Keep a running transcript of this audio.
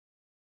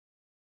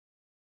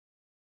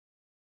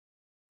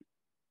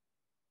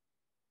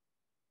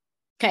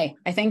Okay,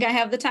 I think I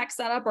have the text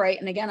set up right.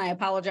 And again, I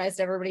apologize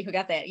to everybody who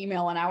got that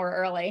email an hour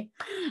early,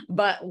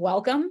 but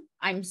welcome.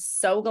 I'm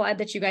so glad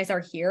that you guys are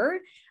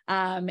here.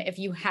 If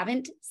you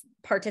haven't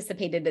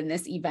participated in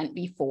this event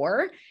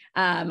before,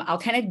 I'll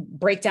kind of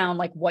break down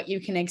like what you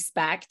can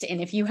expect. And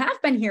if you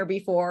have been here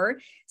before,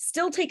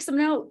 still take some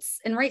notes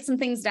and write some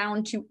things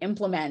down to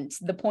implement.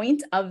 The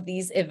point of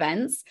these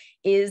events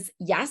is,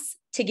 yes,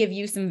 to give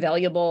you some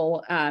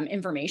valuable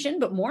information,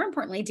 but more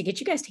importantly, to get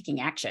you guys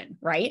taking action,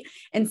 right?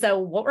 And so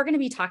what we're going to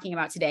be talking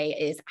about today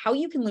is how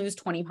you can lose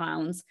 20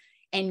 pounds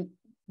and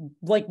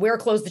like wear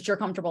clothes that you're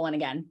comfortable in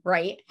again,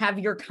 right? Have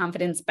your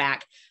confidence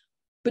back,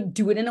 but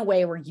do it in a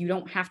way where you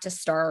don't have to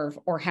starve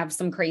or have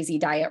some crazy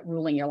diet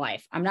ruling your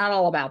life. I'm not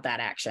all about that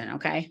action,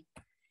 okay?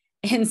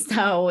 And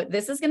so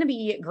this is going to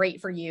be great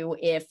for you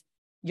if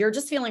you're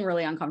just feeling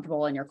really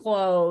uncomfortable in your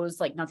clothes,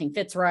 like nothing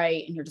fits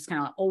right, and you're just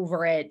kind of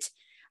over it.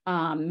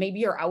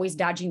 Maybe you're always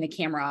dodging the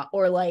camera,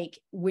 or like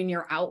when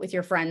you're out with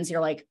your friends, you're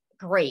like,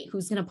 great,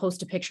 who's going to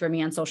post a picture of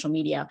me on social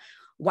media?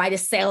 Why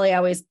does Sally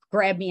always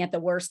grab me at the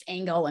worst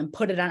angle and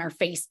put it on her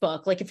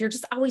Facebook? Like if you're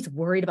just always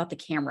worried about the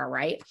camera,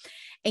 right?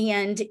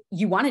 And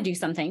you want to do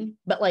something,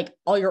 but like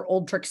all your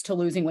old tricks to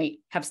losing weight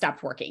have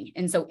stopped working.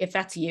 And so if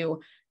that's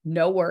you,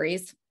 no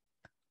worries.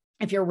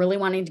 If you're really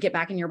wanting to get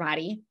back in your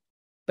body,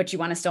 but you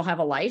want to still have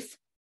a life,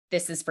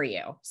 this is for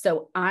you.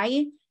 So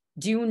I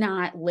do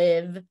not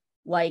live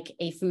like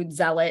a food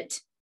zealot.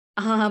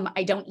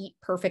 I don't eat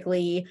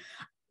perfectly.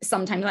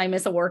 Sometimes I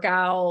miss a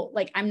workout.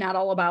 Like I'm not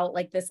all about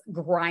like this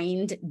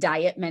grind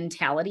diet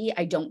mentality.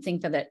 I don't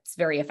think that it's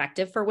very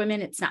effective for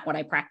women. It's not what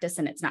I practice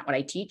and it's not what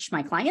I teach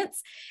my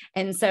clients.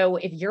 And so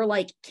if you're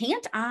like,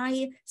 can't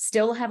I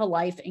still have a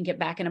life and get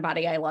back in a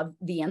body I love?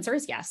 The answer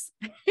is yes.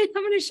 I'm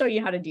going to show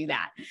you how to do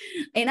that.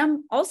 And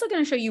I'm also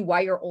going to show you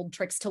why your old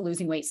tricks to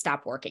losing weight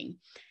stop working.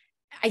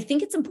 I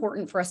think it's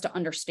important for us to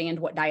understand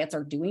what diets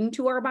are doing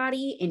to our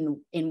body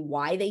and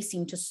why they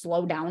seem to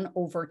slow down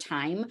over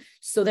time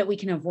so that we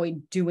can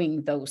avoid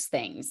doing those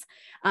things.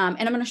 And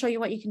I'm going to show you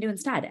what you can do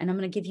instead. And I'm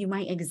going to give you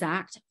my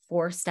exact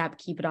 4-step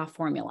keep it off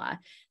formula.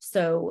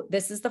 So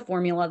this is the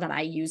formula that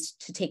I use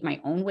to take my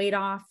own weight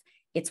off.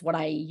 It's what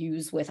I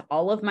use with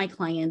all of my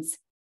clients.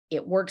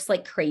 It works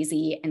like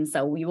crazy. And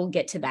so we will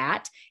get to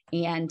that.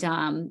 And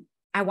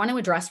I want to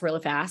address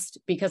really fast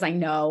because I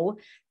know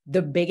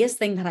the biggest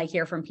thing that I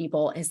hear from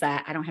people is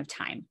that I don't have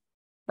time,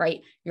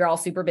 right? You're all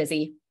super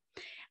busy.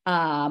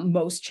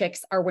 Most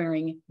chicks are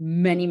wearing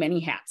many, many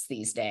hats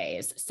these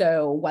days.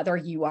 So whether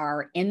you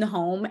are in the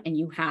home and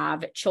you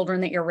have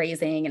children that you're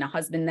raising and a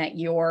husband that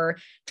you're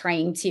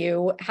trying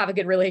to have a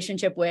good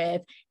relationship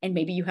with, and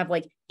maybe you have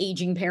like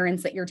aging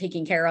parents that you're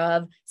taking care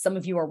of. Some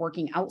of you are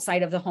working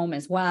outside of the home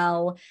as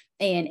well.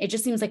 And it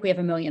just seems like we have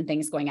a million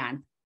things going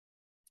on.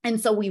 And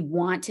so we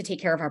want to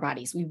take care of our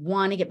bodies. We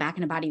want to get back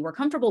in a body we're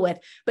comfortable with,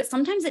 but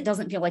sometimes it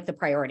doesn't feel like the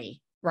priority,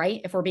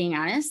 right? If we're being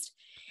honest.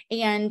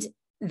 And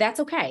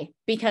that's okay,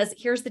 because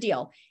here's the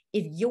deal.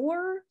 If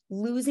you're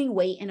losing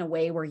weight in a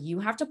way where you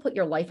have to put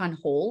your life on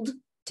hold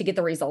to get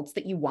the results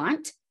that you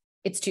want,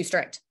 it's too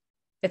strict.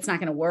 It's not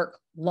going to work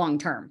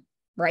long-term,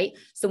 right?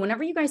 So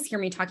whenever you guys hear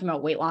me talking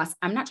about weight loss,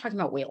 I'm not talking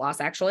about weight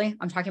loss, actually.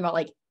 I'm talking about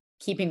like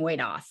keeping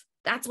weight off.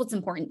 That's what's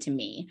important to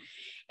me.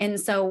 And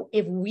so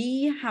if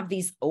we have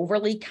these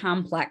overly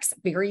complex,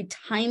 very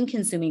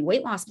time-consuming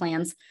weight loss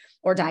plans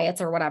or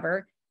diets or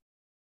whatever,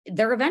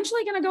 they're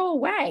eventually going to go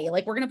away.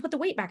 Like we're going to put the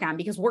weight back on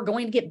because we're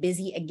going to get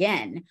busy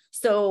again.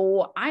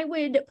 So I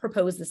would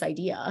propose this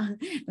idea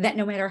that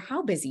no matter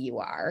how busy you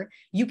are,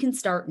 you can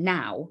start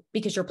now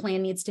because your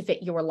plan needs to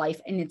fit your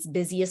life in its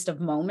busiest of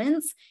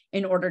moments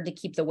in order to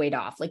keep the weight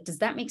off. Like, does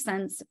that make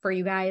sense for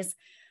you guys?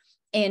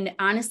 And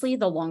honestly,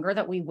 the longer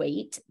that we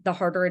wait, the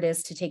harder it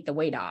is to take the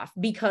weight off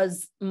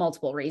because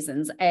multiple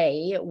reasons.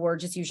 A, we're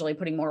just usually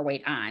putting more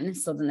weight on.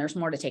 So then there's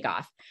more to take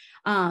off.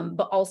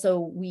 But also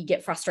we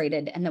get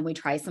frustrated and then we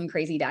try some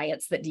crazy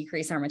diets that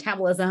decrease our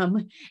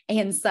metabolism.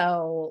 And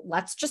so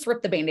let's just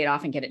rip the Band-Aid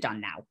off and get it done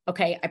now.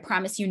 Okay. I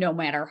promise you, no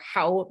matter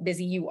how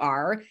busy you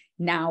are,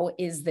 now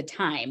is the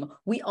time.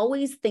 We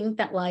always think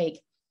that like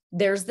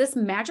there's this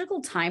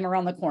magical time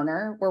around the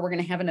corner where we're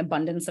going to have an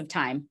abundance of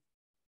time,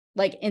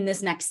 like in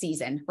this next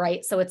season,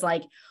 right? So it's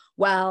like,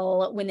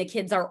 well, when the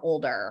kids are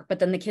older, but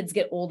then the kids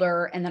get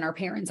older and then our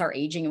parents are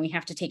aging and we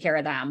have to take care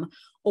of them.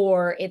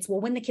 Or it's,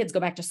 well, when the kids go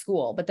back to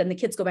school, but then the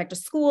kids go back to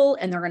school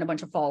and they're in a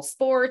bunch of fall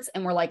sports.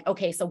 And we're like,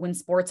 okay, so when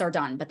sports are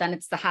done, but then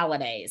it's the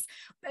holidays,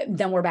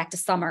 then we're back to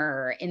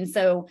summer. And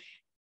so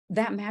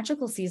that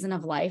magical season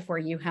of life where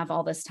you have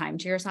all this time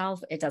to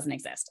yourself, it doesn't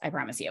exist. I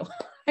promise you.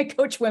 I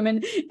coach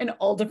women in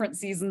all different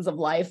seasons of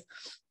life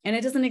and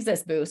it doesn't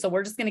exist, boo. So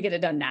we're just going to get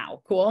it done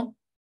now. Cool.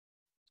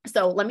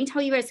 So let me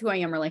tell you guys who I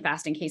am really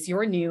fast in case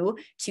you're new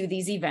to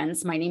these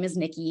events. My name is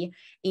Nikki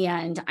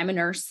and I'm a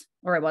nurse,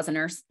 or I was a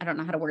nurse. I don't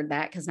know how to word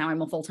that because now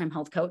I'm a full-time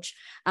health coach.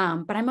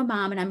 But I'm a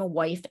mom and I'm a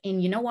wife.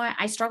 And you know what?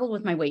 I struggled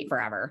with my weight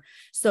forever.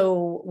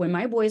 So when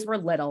my boys were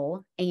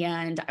little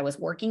and I was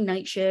working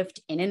night shift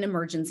in an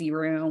emergency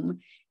room,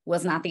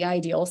 was not the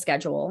ideal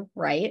schedule,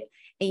 right?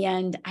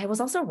 And I was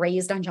also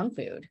raised on junk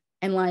food.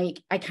 And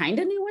like, I kind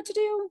of knew what to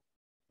do,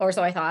 or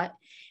so I thought,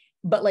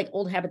 but like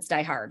old habits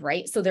die hard,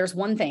 right? So there's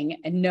one thing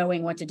and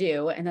knowing what to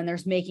do, and then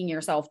there's making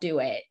yourself do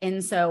it.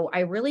 And so I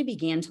really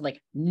began to like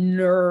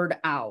nerd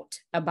out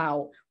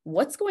about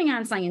what's going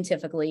on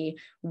scientifically,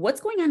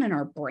 what's going on in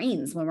our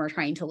brains when we're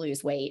trying to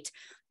lose weight.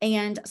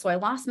 And so I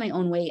lost my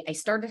own weight. I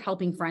started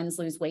helping friends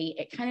lose weight.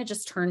 It kind of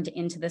just turned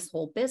into this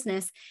whole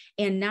business.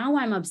 And now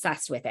I'm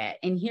obsessed with it.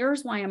 And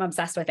here's why I'm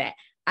obsessed with it.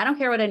 I don't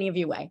care what any of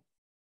you weigh.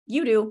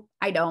 You do.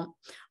 I don't.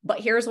 But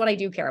here's what I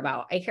do care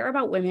about. I care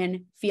about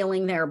women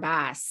feeling their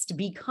best,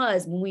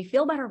 because when we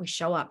feel better, we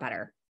show up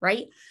better,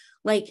 right?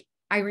 Like,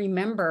 I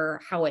remember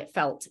how it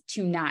felt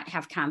to not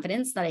have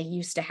confidence that I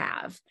used to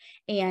have,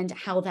 and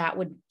how that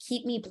would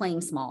keep me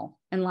playing small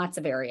in lots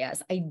of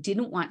areas. I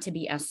didn't want to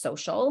be as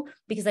social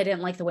because I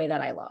didn't like the way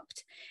that I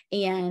looked.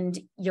 And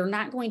you're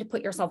not going to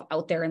put yourself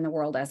out there in the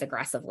world as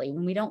aggressively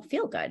when we don't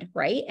feel good,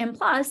 right? And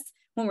plus,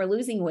 when we're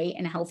losing weight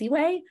in a healthy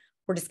way,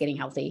 we're just getting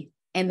healthy.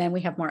 And then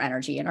we have more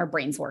energy and our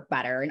brains work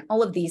better and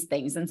all of these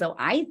things. And so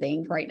I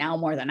think right now,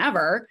 more than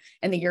ever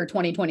in the year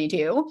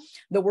 2022,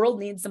 the world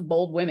needs some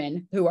bold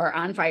women who are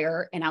on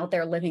fire and out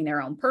there living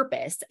their own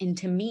purpose. And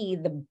to me,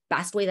 the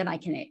best way that I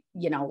can,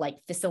 like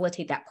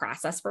facilitate that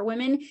process for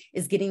women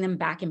is getting them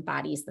back in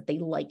bodies that they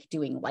like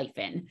doing life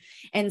in.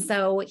 And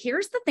so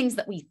here's the things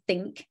that we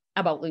think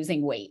about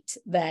losing weight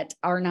that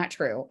are not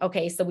true.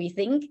 Okay. So we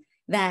think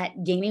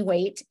that gaining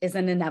weight is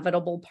an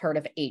inevitable part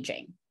of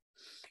aging.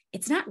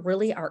 It's not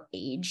really our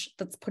age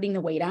that's putting the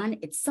weight on.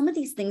 It's some of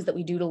these things that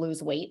we do to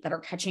lose weight that are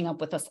catching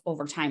up with us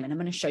over time. And I'm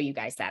going to show you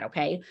guys that.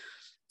 Okay.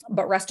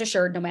 But rest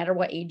assured, no matter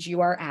what age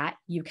you are at,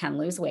 you can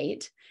lose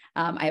weight.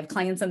 I have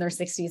clients in their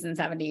 60s and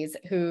 70s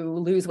who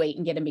lose weight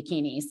and get in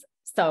bikinis.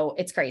 So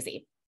it's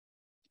crazy.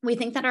 We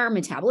think that our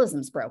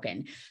metabolism's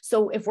broken.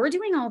 So if we're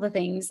doing all the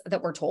things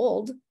that we're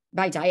told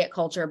by diet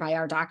culture, by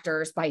our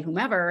doctors, by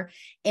whomever,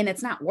 and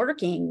it's not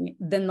working,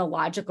 then the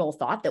logical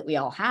thought that we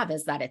all have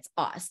is that it's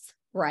us.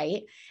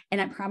 Right. And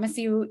I promise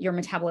you, your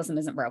metabolism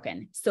isn't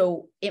broken.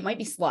 So it might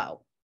be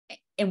slow,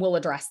 and we'll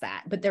address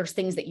that, but there's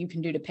things that you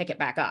can do to pick it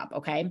back up.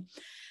 Okay.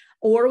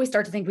 Or we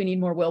start to think we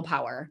need more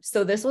willpower.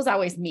 So this was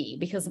always me,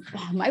 because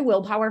my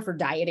willpower for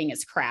dieting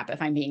is crap.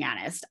 If I'm being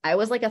honest, I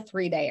was like a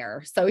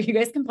 3-dayer. So you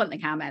guys can put in the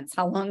comments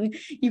how long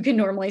you can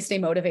normally stay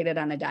motivated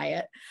on a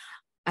diet.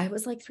 I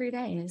was like 3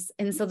 days.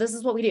 And so this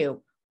is what we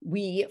do.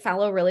 We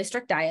follow really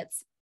strict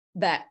diets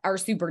that are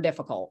super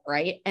difficult.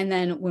 Right. And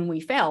then when we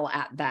fail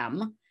at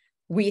them,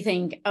 we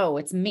think, oh,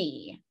 it's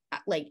me.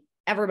 Like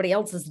everybody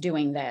else is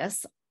doing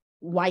this.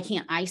 Why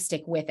can't I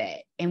stick with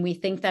it? And we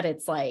think that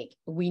it's like,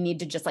 we need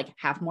to just like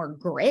have more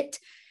grit.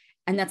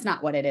 And that's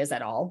not what it is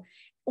at all.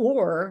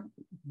 Or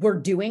we're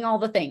doing all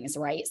the things,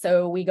 right?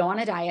 So we go on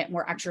a diet and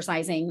we're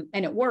exercising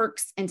and it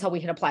works until we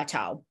hit a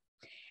plateau.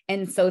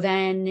 And so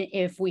then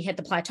if we hit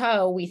the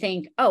plateau, we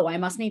think, oh, I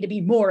must need to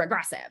be more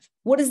aggressive.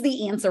 What is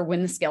the answer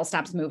when the scale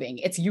stops moving?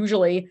 It's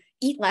usually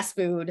eat less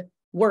food,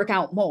 work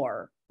out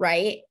more,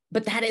 right?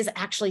 But that is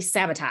actually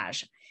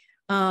sabotage.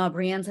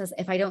 Brianne says,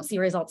 if I don't see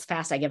results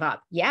fast, I give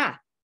up. Yeah,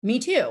 me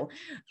too.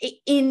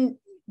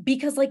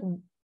 Because like,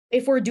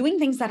 if we're doing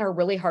things that are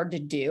really hard to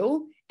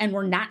do and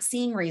we're not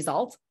seeing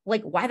results,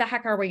 like why the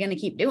heck are we going to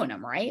keep doing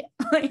them? Right.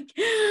 Like,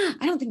 I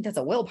don't think that's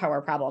a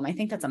willpower problem. I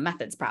think that's a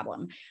methods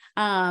problem.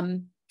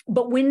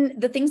 But when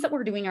the things that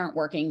we're doing aren't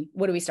working,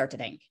 what do we start to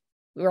think?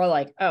 We're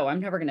like, oh, I'm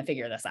never going to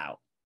figure this out.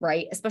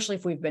 Right. Especially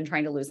if we've been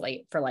trying to lose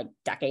weight for like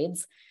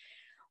decades.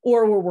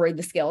 Or we're worried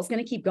the scale is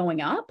going to keep going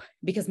up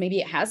because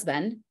maybe it has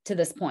been to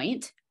this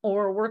point,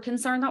 or we're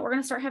concerned that we're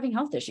going to start having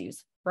health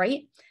issues,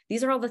 right?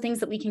 These are all the things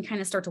that we can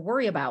kind of start to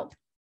worry about.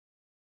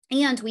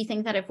 And we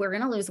think that if we're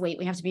going to lose weight,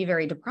 we have to be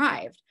very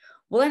deprived.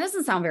 Well, that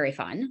doesn't sound very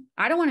fun.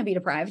 I don't want to be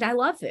deprived. I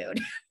love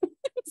food.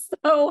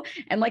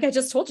 And like I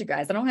just told you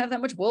guys, I don't have that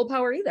much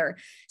willpower either.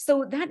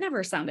 So that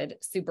never sounded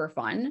super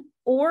fun.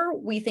 Or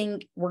we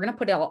think we're going to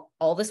put out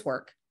all this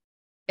work.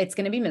 It's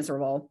going to be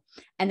miserable.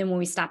 And then when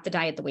we stop the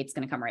diet, the weight's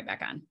going to come right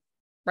back on.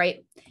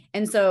 Right.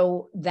 And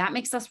so that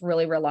makes us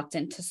really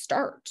reluctant to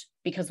start,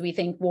 because we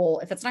think,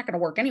 well, if it's not going to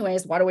work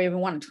anyways, why do we even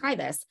want to try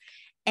this?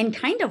 And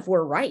kind of,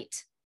 we're right.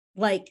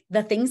 Like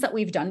the things that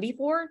we've done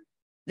before,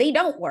 they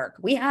don't work.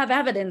 We have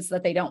evidence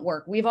that they don't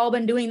work. We've all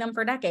been doing them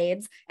for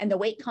decades and the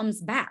weight comes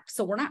back.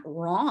 So we're not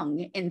wrong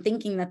in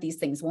thinking that these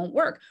things won't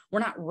work. We're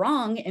not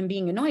wrong in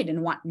being annoyed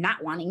and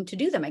not wanting to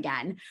do them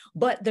again.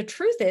 But the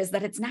truth is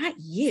that it's not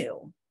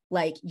you.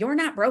 Like, you're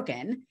not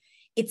broken.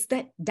 It's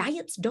that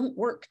diets don't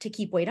work to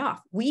keep weight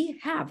off. We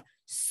have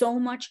so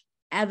much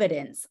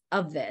evidence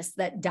of this,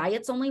 that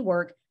diets only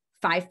work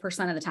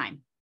 5% of the time.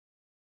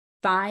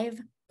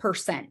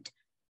 5%.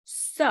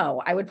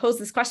 So I would pose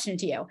this question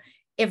to you.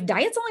 If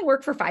diets only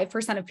work for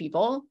 5% of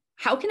people,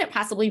 how can it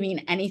possibly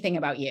mean anything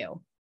about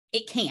you?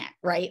 It can't,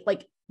 right?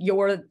 Like,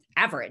 you're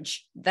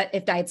average, that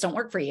if diets don't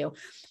work for you.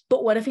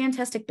 But what a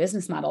fantastic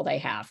business model they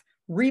have.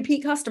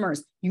 Repeat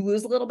customers. You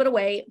lose a little bit of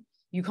weight.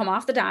 You come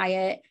off the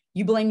diet,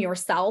 you blame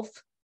yourself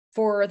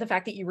for the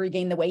fact that you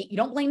regain the weight. You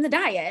don't blame the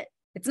diet.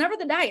 It's never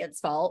the diet's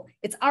fault.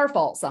 It's our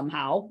fault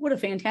somehow. What a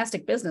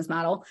fantastic business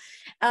model.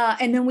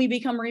 And then we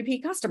become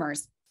repeat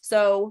customers.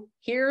 So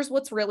here's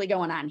what's really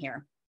going on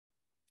here.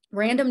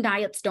 Random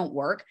diets don't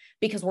work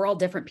because we're all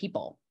different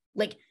people.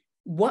 Like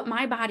what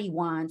my body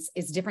wants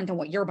is different than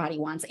what your body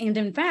wants. And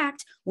in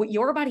fact, what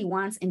your body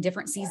wants in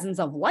different seasons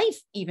of life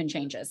even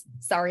changes.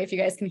 Sorry if you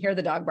guys can hear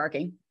the dog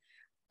barking.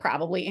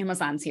 Probably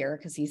Amazon's here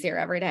because he's here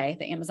every day,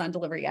 the Amazon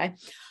delivery guy.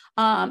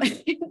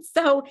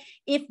 So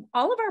if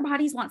all of our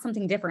bodies want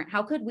something different,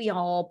 how could we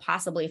all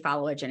possibly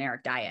follow a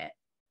generic diet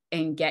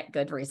and get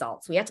good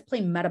results? We have to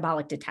play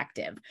metabolic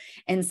detective.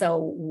 And so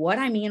what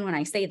I mean when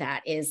I say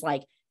that is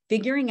like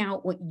figuring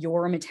out what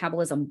your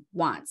metabolism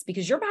wants,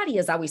 because your body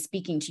is always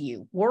speaking to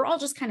you. We're all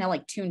just kind of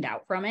like tuned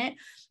out from it.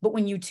 But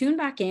when you tune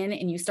back in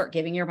and you start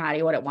giving your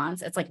body what it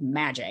wants, it's like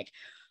magic.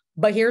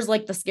 But here's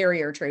like the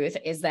scarier truth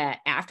is that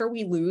after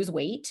we lose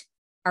weight,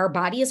 our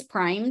body is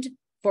primed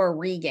for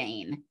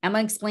regain. I'm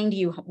going to explain to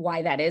you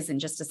why that is in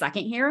just a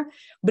second here,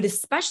 but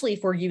especially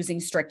if we're using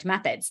strict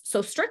methods.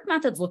 So strict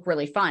methods look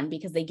really fun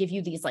because they give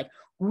you these like,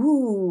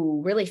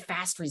 ooh, really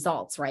fast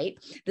results, right?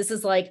 This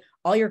is like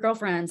all your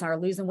girlfriends are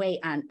losing weight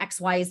on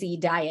XYZ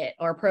diet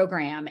or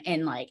program.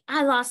 And like,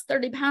 I lost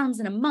 30 pounds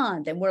in a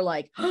month. And we're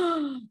like,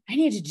 oh, I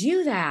need to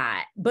do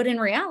that. But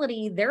in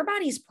reality, their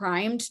body's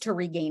primed to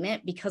regain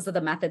it because of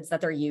the methods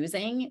that they're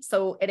using.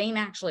 So it ain't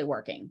actually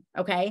working.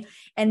 Okay.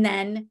 And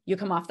then you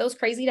come off those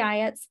crazy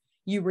diets,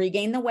 you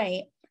regain the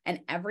weight.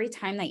 And every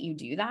time that you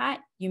do that,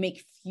 you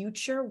make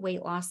future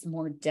weight loss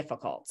more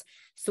difficult.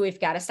 So we've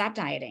got to stop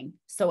dieting.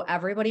 So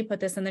everybody put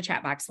this in the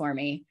chat box for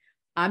me.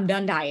 I'm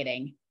done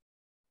dieting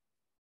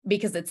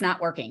because it's not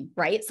working,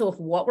 right? So if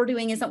what we're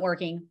doing isn't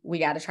working, we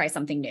got to try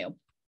something new.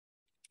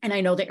 And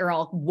I know that you're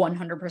all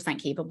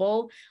 100%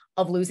 capable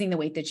of losing the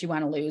weight that you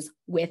want to lose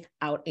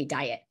without a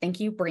diet. Thank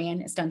you,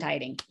 Brian. It's done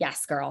dieting.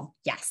 Yes, girl.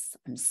 Yes.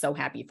 I'm so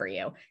happy for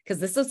you because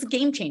this is a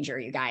game changer,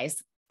 you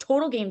guys.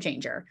 Total game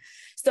changer.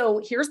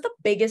 So here's the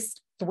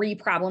biggest 3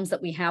 problems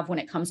that we have when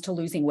it comes to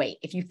losing weight.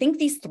 If you think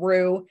these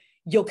through,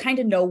 you'll kind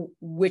of know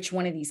which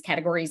one of these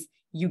categories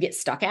you get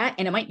stuck at.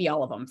 And it might be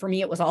all of them. For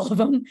me, it was all of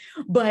them,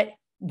 but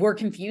we're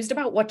confused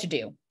about what to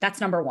do.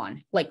 That's number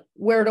 1. Like,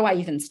 where do I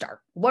even start?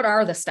 What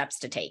are the steps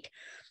to take?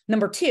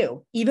 Number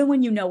 2, even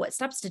when you know what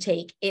steps to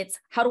take, it's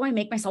how do I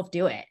make myself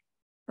do it?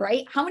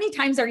 Right? How many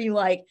times are you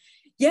like,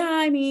 yeah,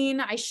 I mean,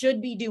 I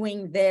should be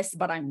doing this,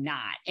 but I'm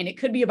not. And it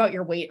could be about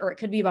your weight or it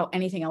could be about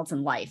anything else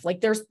in life. Like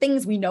there's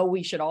things we know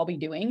we should all be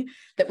doing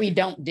that we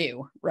don't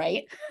do,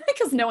 right?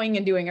 Because knowing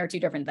and doing are 2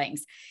 different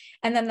things.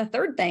 And then the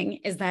third thing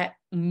is that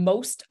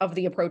most of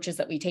the approaches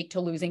that we take to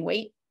losing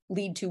weight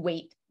lead to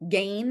weight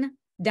gain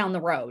down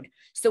the road.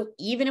 So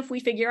even if we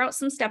figure out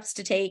some steps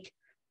to take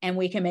and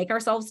we can make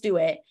ourselves do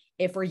it,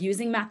 if we're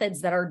using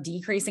methods that are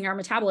decreasing our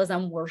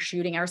metabolism, we're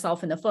shooting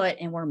ourselves in the foot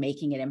and we're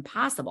making it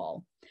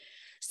impossible.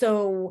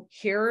 So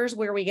here's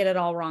where we get it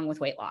all wrong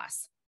with weight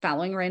loss.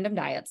 Following random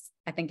diets.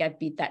 I think I've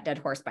beat that dead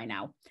horse by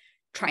now.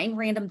 Trying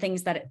random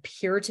things that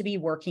appear to be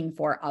working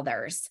for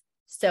others.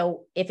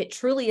 So if it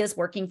truly is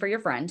working for your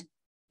friend,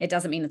 it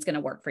doesn't mean it's going to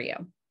work for you.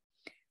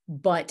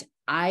 But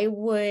I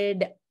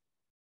would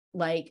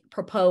like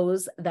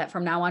propose that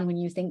from now on, when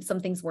you think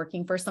something's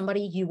working for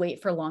somebody, you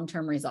wait for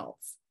long-term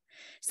results.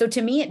 So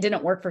to me, it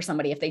didn't work for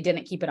somebody if they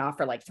didn't keep it off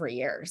for like 3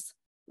 years.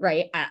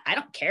 Right? I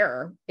don't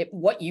care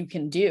what you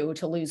can do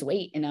to lose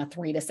weight in a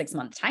 3 to 6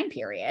 month time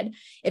period.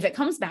 If it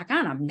comes back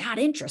on, I'm not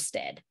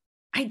interested.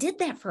 I did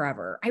that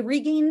forever. I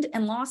regained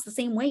and lost the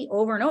same weight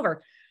over and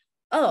over.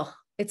 Oh,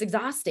 it's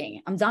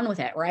exhausting. I'm done with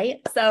it.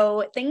 Right?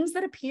 So things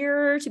that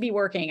appear to be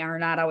working are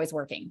not always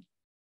working,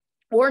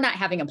 or not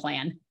having a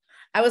plan.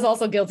 I was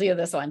also guilty of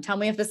this one. Tell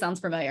me if this sounds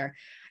familiar.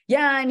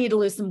 Yeah, I need to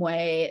lose some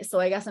weight. So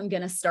I guess I'm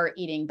going to start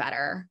eating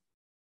better.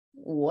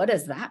 What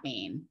does that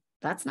mean?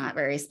 That's not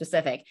very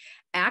specific.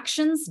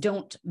 Actions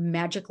don't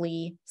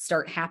magically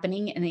start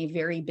happening in a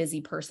very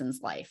busy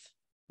person's life.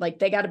 Like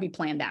they got to be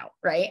planned out,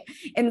 right?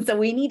 And so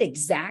we need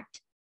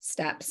exact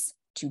steps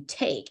to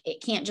take.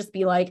 It can't just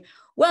be like,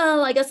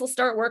 well, I guess we'll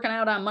start working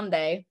out on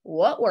Monday.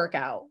 What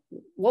workout?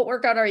 What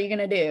workout are you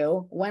going to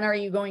do? When are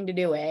you going to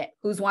do it?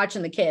 Who's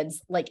watching the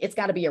kids? Like it's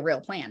got to be a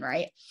real plan,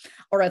 right?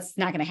 Or it's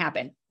not going to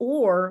happen.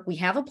 Or we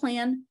have a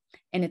plan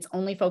and it's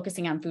only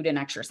focusing on food and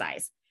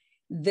exercise.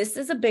 This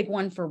is a big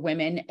one for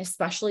women,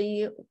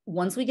 especially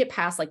once we get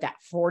past like that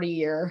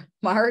 40-year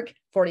mark,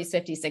 40s,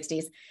 50s,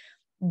 60s,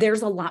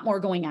 there's a lot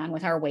more going on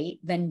with our weight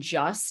than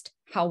just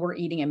how we're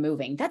eating and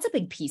moving. That's a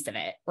big piece of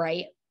it,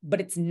 right? But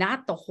it's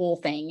not the whole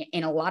thing.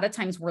 And a lot of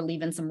times we're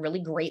leaving some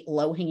really great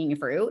low-hanging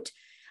fruit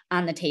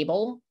on the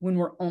table when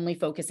we're only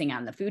focusing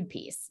on the food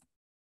piece.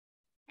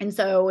 And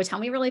so tell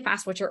me really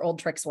fast what your old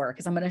tricks were,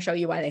 because I'm going to show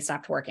you why they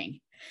stopped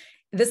working.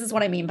 This is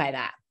what I mean by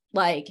that.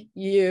 Like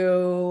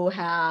you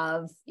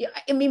have,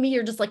 maybe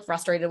you're just like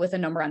frustrated with a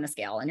number on the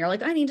scale and you're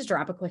like, I need to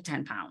drop a quick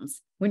 10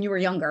 pounds. When you were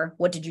younger,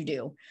 what did you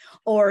do?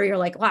 Or you're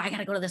like, well, I got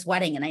to go to this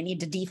wedding and I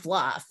need to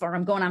defluff, or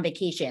I'm going on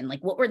vacation.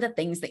 Like, what were the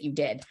things that you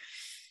did?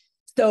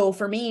 So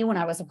for me, when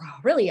I was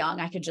really young,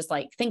 I could just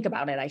like think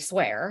about it, I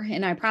swear.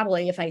 And I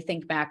probably, if I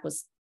think back,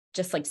 was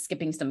just like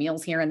skipping some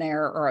meals here and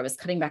there, or I was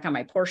cutting back on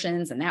my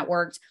portions and that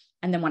worked.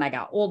 And then when I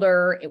got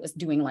older, it was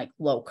doing like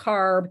low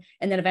carb.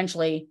 And then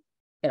eventually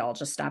it all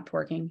just stopped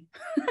working.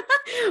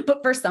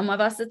 But for some of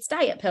us, it's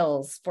diet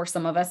pills. For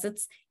some of us,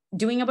 it's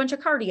doing a bunch of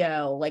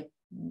cardio. Like,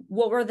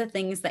 what were the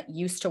things that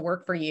used to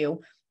work for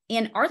you?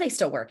 And are they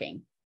still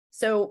working?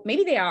 So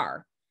maybe they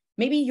are.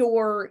 Maybe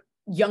you're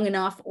young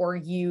enough or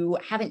you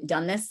haven't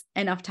done this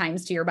enough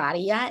times to your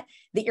body yet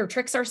that your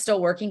tricks are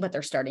still working, but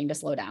they're starting to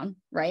slow down,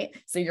 right?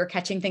 So you're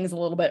catching things a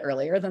little bit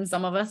earlier than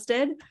some of us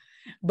did.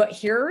 But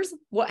here's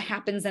what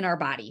happens in our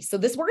body. So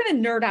this, we're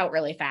going to nerd out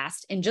really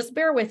fast, and just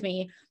bear with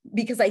me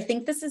because I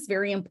think this is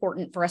very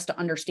important for us to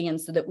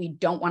understand so that we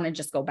don't want to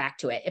just go back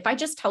to it. If I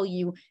just tell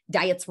you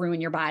diets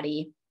ruin your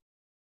body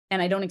and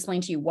I don't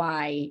explain to you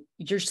why,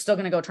 you're still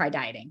going to go try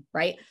dieting,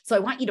 right? So I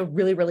want you to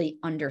really, really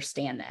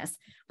understand this.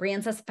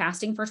 Brianne says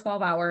fasting for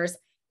 12 hours,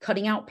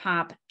 cutting out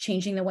pop,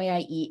 changing the way I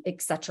eat,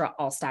 etc.,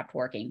 all stopped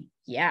working.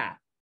 Yeah.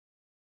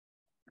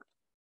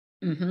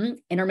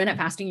 Intermittent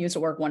fasting used to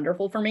work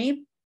wonderful for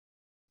me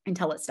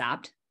until it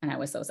stopped. And I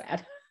was so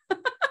sad.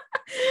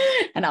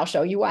 And I'll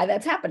show you why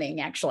that's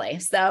happening actually.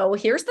 So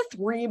here's the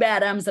 3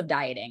 bad M's of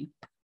dieting.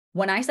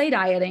 When I say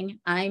dieting,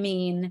 I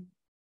mean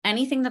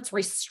anything that's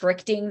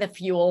restricting the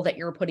fuel that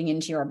you're putting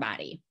into your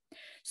body.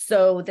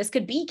 So this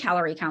could be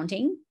calorie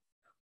counting,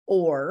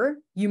 or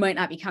you might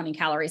not be counting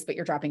calories, but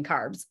you're dropping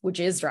carbs, which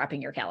is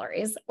dropping your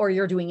calories, or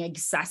you're doing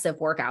excessive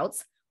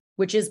workouts,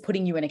 which is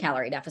putting you in a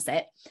calorie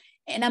deficit.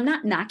 And I'm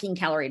not knocking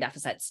calorie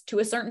deficits. To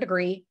a certain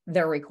degree,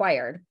 they're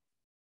required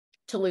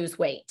to lose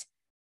weight,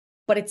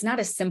 but it's not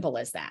as simple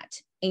as that.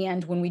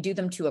 And when we do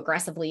them too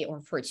aggressively or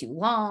for too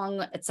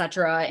long,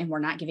 etc., and we're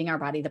not giving our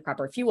body the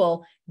proper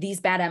fuel, these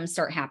bad M's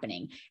start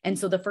happening. And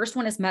so the first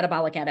one is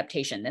metabolic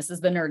adaptation. This is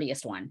the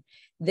nerdiest one.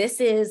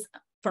 This is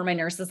for my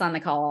nurses on the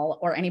call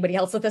or anybody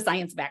else with a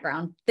science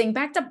background. Think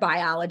back to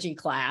biology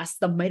class,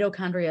 the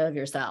mitochondria of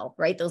your cell,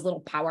 right? Those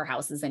little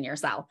powerhouses in your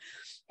cell.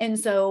 And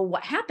so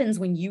what happens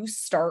when you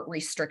start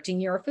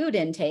restricting your food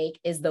intake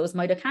is those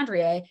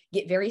mitochondria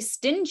get very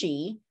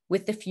stingy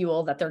with the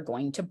fuel that they're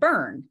going to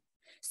burn.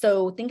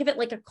 So think of it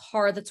like a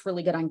car that's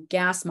really good on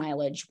gas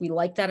mileage. We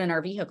like that in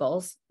our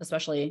vehicles,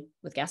 especially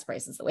with gas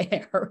prices the way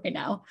they are right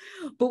now,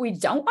 but we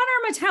don't want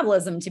our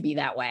metabolism to be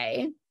that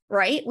way,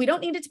 right? We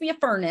don't need it to be a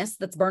furnace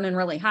that's burning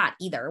really hot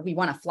either. We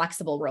want a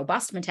flexible,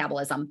 robust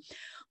metabolism,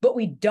 but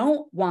we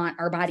don't want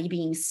our body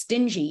being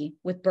stingy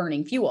with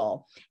burning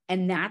fuel.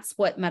 And that's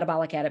what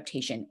metabolic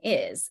adaptation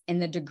is.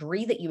 And the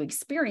degree that you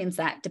experience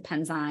that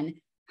depends on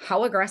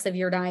how aggressive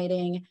you're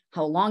dieting,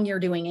 how long you're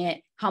doing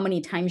it, how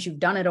many times you've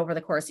done it over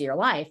the course of your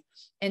life.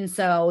 And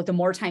so the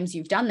more times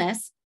you've done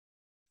this,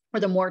 or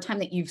the more time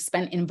that you've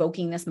spent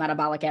invoking this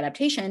metabolic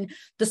adaptation,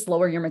 the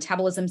slower your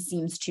metabolism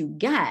seems to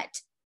get.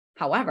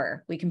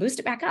 However, we can boost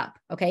it back up.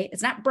 Okay.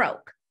 It's not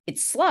broke.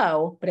 It's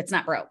slow, but it's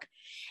not broke.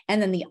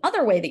 And then the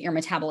other way that your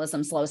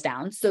metabolism slows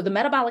down. So the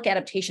metabolic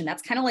adaptation,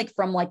 that's kind of like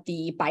from like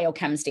the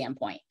biochem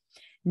standpoint.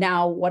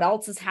 Now, what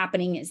else is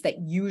happening is that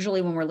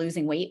usually when we're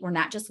losing weight, we're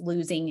not just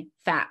losing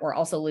fat, we're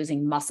also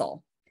losing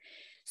muscle.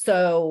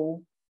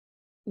 So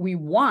we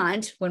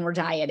want, when we're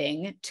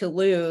dieting, to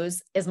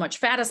lose as much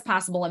fat as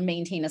possible and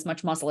maintain as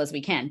much muscle as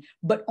we can.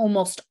 But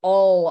almost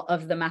all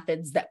of the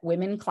methods that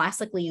women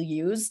classically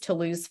use to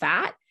lose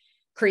fat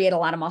create a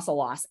lot of muscle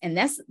loss. And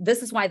this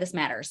is why this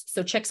matters.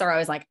 So chicks are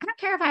always like, I don't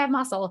care if I have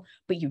muscle,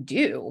 but you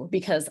do,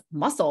 because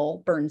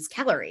muscle burns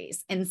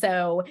calories. And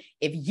so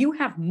if you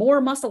have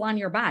more muscle on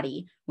your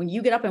body, when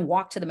you get up and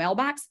walk to the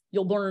mailbox,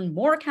 you'll burn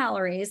more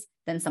calories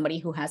than somebody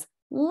who has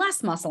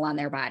less muscle on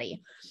their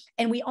body.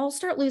 And we all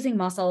start losing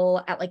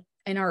muscle at like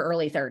in our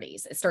early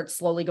 30s. It starts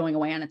slowly going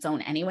away on its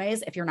own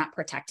anyways, if you're not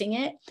protecting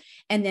it.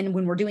 And then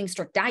when we're doing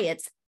strict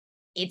diets,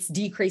 it's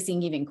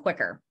decreasing even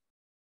quicker.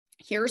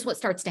 Here's what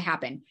starts to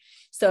happen.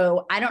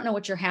 So I don't know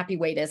what your happy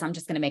weight is. I'm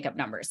just going to make up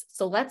numbers.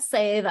 So let's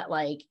say that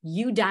like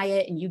you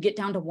diet and you get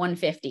down to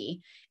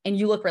 150 and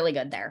you look really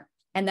good there.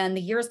 And then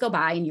the years go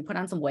by and you put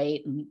on some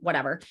weight and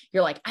whatever.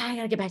 You're like, I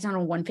got to get back down to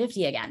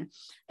 150 again.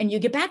 And you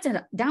get back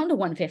down to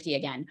 150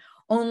 again.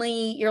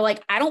 Only you're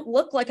like, I don't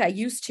look like I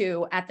used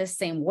to at this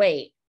same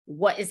weight.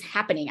 What is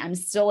happening? I'm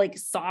still like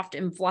soft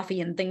and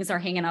fluffy and things are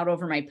hanging out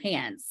over my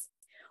pants.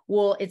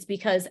 Well, it's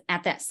because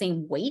at that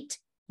same weight,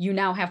 you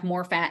now have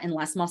more fat and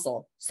less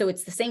muscle. So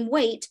it's the same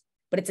weight,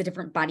 but it's a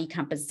different body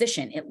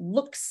composition. It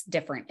looks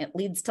different. It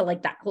leads to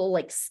like that whole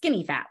like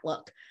skinny fat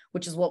look,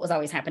 which is what was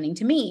always happening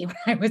to me when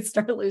I would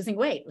start losing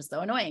weight. It was so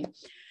annoying.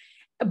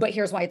 But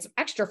here's why it's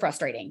extra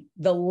frustrating.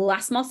 The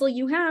less muscle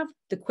you have,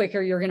 the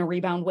quicker you're going to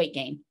rebound weight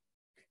gain.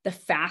 The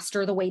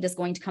faster the weight is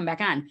going to come back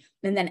on.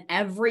 And then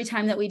every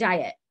time that we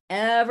diet,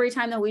 every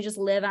time that we just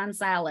live on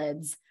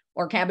salads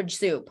or cabbage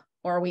soup,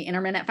 or we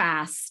intermittent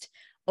fast,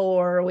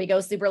 or we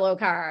go super low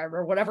carb,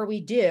 or whatever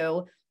we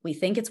do, we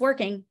think it's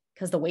working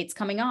because the weight's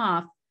coming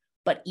off.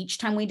 But each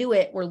time we do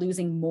it, we're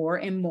losing more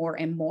and more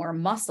and more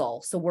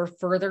muscle. So we're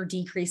further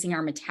decreasing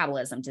our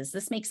metabolism. Does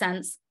this make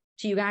sense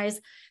to you guys?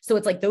 So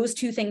it's like those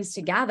two things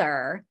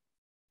together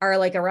are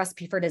like a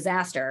recipe for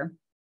disaster.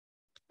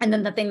 And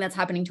then the thing that's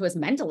happening to us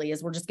mentally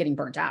is we're just getting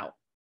burnt out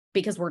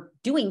because we're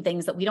doing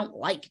things that we don't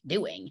like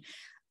doing.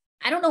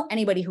 I don't know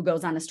anybody who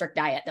goes on a strict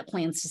diet that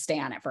plans to stay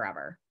on it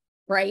forever,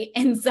 right?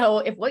 And so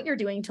if what you're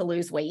doing to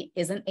lose weight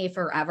isn't a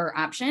forever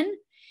option,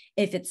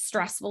 if it's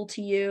stressful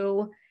to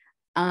you,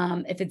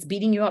 if it's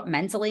beating you up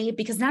mentally,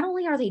 because not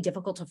only are they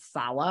difficult to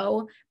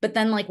follow, but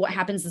then like what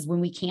happens is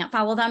when we can't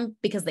follow them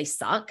because they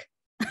suck,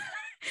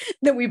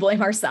 then we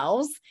blame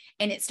ourselves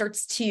and it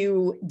starts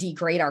to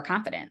degrade our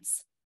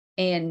confidence.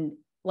 And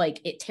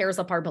like it tears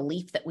up our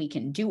belief that we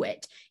can do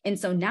it. And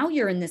so now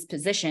you're in this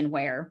position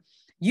where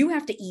you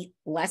have to eat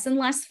less and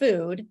less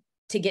food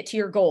to get to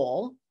your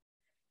goal.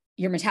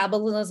 Your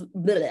metabolism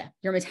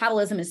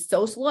is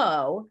so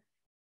slow,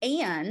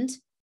 and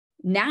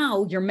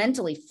now you're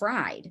mentally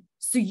fried.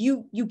 So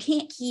you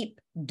can't keep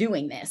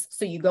doing this.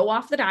 So you go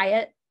off the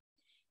diet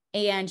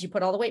and you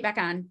put all the weight back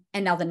on.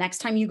 And now the next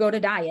time you go to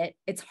diet,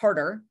 it's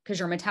harder because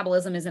your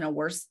metabolism is in a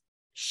worse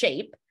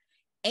shape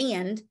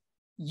and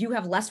you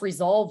have less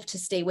resolve to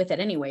stay with it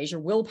anyways.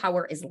 Your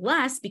willpower is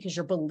less because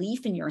your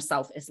belief in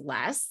yourself is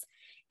less.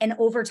 And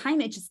over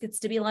time, it just gets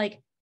to be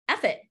like,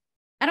 F it.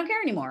 I don't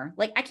care anymore.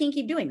 Like, I can't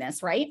keep doing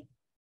this, right?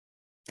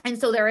 And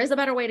so there is a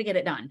better way to get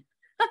it done.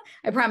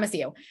 I promise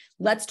you.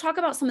 Let's talk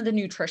about some of the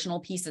nutritional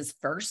pieces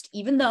first,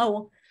 even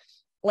though,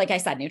 like I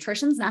said,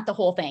 nutrition's not the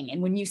whole thing.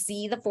 And when you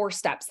see the 4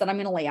 steps that I'm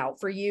going to lay out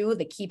for you,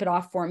 the Keep It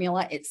Off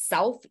formula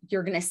itself,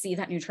 you're going to see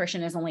that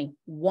nutrition is only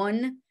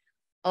one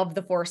of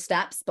the 4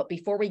 steps. But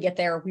before we get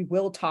there, we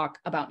will talk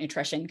about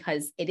nutrition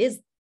because it is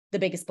the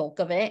biggest bulk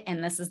of it.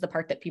 And this is the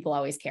part that people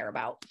always care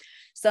about.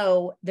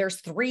 So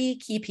there's 3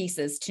 key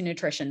pieces to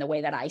nutrition, the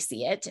way that I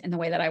see it and the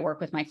way that I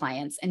work with my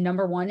clients. And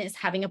number 1 is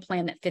having a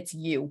plan that fits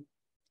you,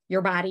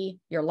 your body,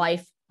 your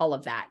life, all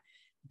of that,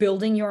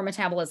 building your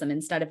metabolism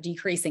instead of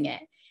decreasing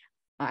it.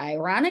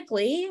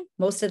 Ironically,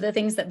 most of the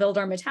things that build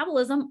our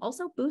metabolism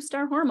also boost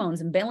our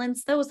hormones and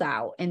balance those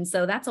out. And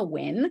so that's a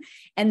win.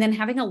 And then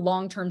having a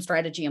long-term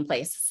strategy in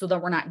place so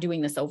that we're not doing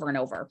this over and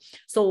over.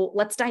 So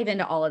let's dive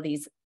into all of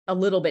these a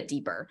little bit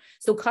deeper.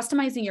 So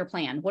customizing your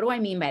plan. What do I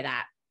mean by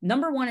that?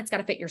 Number 1, it's got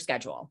to fit your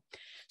schedule.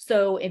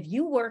 So if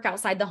you work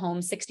outside the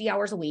home 60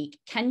 hours a week,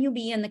 can you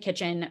be in the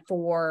kitchen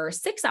for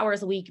 6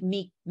 hours a week,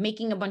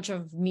 making a bunch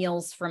of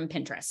meals from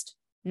Pinterest?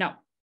 No,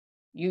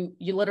 you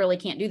literally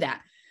can't do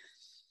that.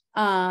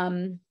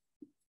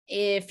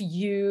 If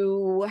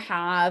you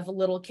have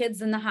little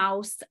kids in the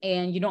house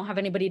and you don't have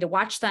anybody to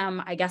watch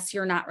them, I guess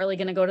you're not really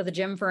going to go to the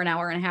gym for an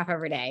hour and a half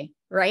every day,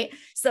 right?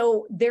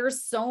 So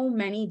there's so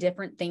many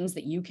different things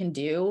that you can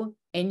do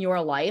in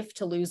your life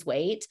to lose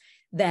weight,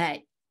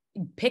 that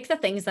pick the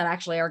things that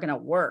actually are going to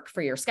work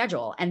for your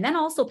schedule. And then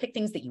also pick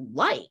things that you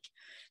like.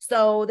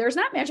 So there's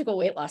not magical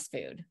weight loss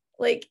food.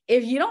 Like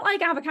if you don't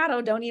like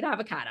avocado, don't eat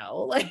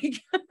avocado. Like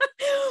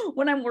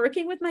when I'm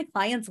working with my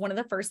clients, one of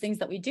the first things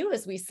that we do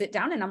is we sit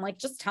down and I'm like,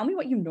 just tell me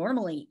what you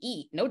normally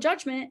eat. No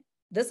judgment.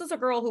 This is a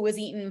girl who was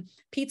eating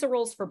pizza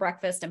rolls for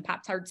breakfast and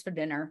Pop-Tarts for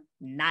dinner.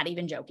 Not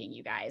even joking,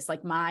 you guys.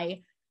 Like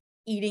my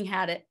eating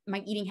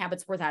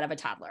habits were that of a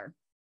toddler.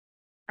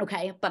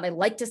 Okay. But I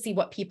like to see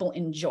what people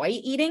enjoy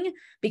eating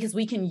because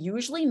we can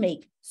usually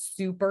make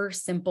super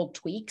simple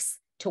tweaks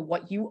to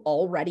what you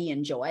already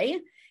enjoy.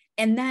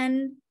 And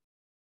then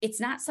it's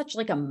not such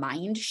like a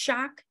mind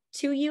shock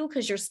to you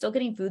because you're still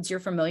getting foods you're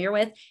familiar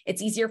with.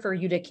 It's easier for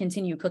you to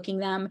continue cooking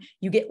them.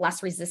 You get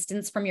less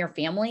resistance from your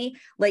family.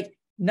 Like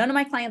none of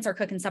my clients are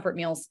cooking separate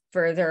meals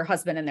for their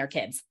husband and their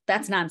kids.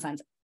 That's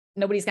nonsense.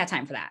 Nobody's got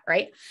time for that,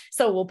 right?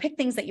 So we'll pick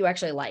things that you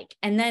actually like.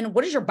 And then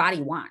what does your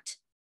body want?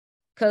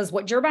 Because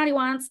what your body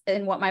wants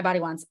and what my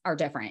body wants are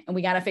different. And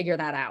we got to figure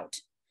that out.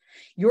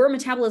 Your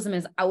metabolism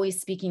is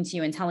always speaking to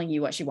you and telling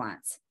you what she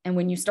wants. And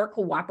when you start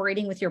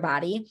cooperating with your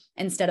body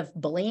instead of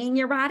bullying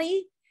your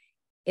body,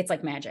 it's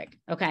like magic.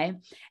 Okay.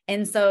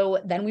 And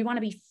so then we want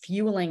to be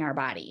fueling our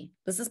body.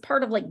 This is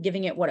part of like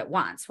giving it what it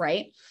wants,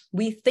 right?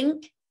 We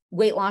think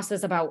weight loss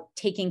is about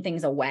taking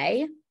things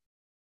away.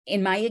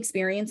 In my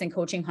experience in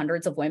coaching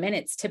hundreds of women,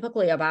 it's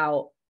typically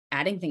about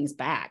adding things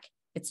back.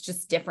 It's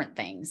just different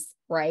things,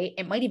 right?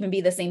 It might even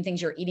be the same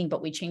things you're eating,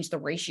 but we change the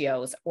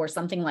ratios or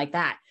something like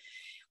that.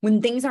 When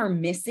things are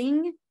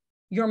missing,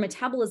 your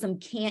metabolism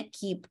can't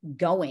keep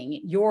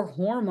going. Your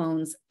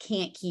hormones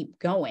can't keep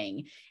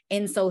going.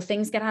 And so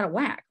things get out of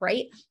whack,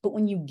 right? But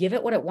when you give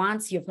it what it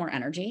wants, you have more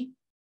energy.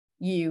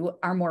 You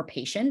are more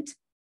patient.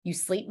 You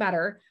sleep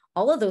better.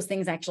 All of those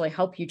things actually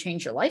help you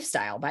change your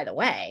lifestyle, by the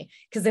way.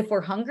 Because if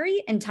we're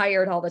hungry and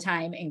tired all the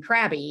time and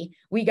crabby,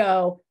 we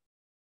go,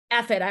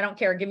 F it, I don't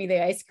care. Give me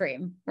the ice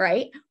cream,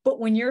 right? But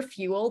when you're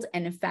fueled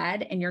and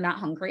fed and you're not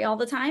hungry all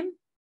the time,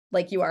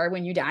 like you are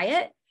when you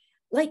diet,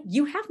 like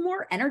you have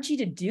more energy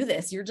to do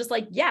this. You're just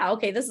like, yeah,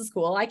 okay, this is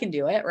cool. I can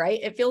do it, right?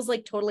 It feels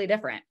like totally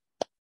different.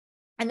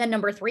 And then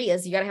number 3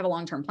 is you got to have a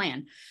long-term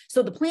plan.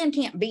 So the plan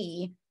can't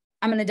be,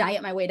 I'm going to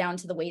diet my way down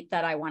to the weight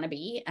that I want to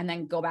be, and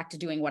then go back to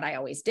doing what I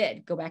always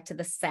did, go back to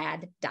the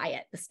SAD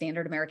diet, the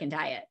standard American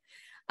diet.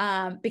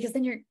 Because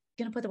then you're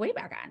going to put the weight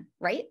back on,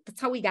 right?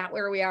 That's how we got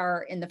where we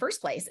are in the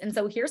first place. And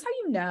so here's how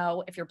you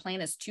know if your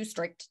plan is too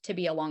strict to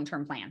be a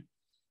long-term plan.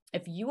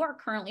 If you are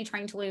currently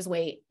trying to lose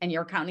weight and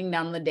you're counting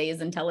down the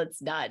days until it's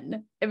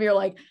done, if you're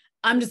like,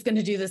 I'm just going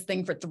to do this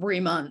thing for 3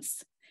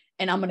 months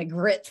and I'm going to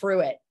grit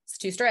through it, it's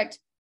too strict.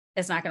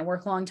 It's not going to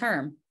work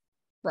long-term,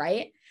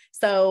 right?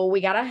 So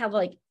we got to have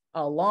like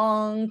a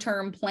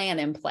long-term plan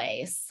in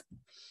place.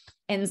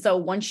 And so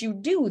once you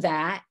do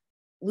that,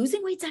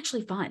 losing weight's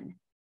actually fun.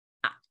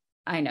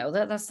 I know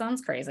that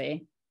sounds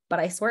crazy, but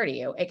I swear to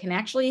you, it can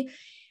actually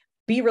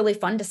be really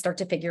fun to start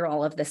to figure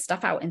all of this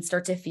stuff out and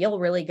start to feel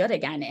really good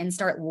again and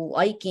start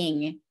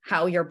liking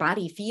how your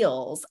body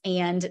feels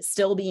and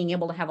still being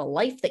able to have a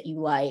life that you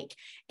like.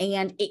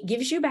 And it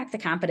gives you back the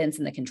confidence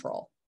and the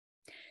control.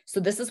 So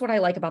this is what I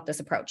like about this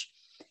approach.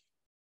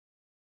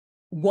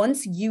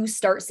 Once you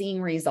start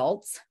seeing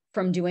results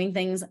from doing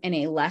things in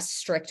a less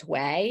strict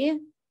way,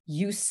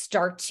 you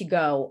start to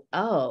go,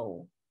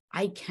 oh,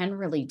 I can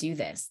really do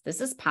this.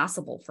 This is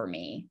possible for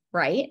me,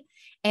 right?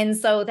 And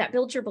so that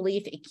builds your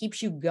belief. It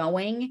keeps you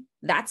going.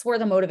 That's where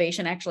the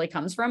motivation actually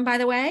comes from, by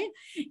the way.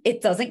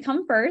 It doesn't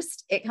come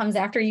first. It comes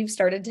after you've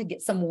started to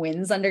get some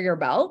wins under your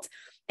belt.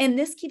 And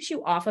this keeps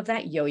you off of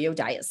that yo-yo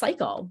diet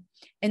cycle.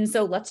 And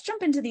so let's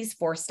jump into these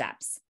 4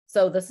 steps.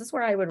 So this is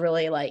where I would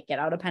really like get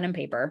out a pen and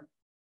paper.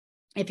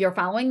 If you're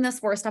following this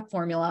 4-step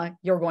formula,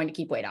 you're going to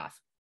keep weight off.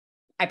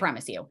 I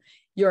promise you.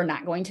 You're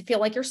not going to feel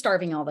like you're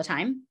starving all the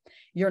time.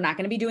 You're not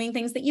going to be doing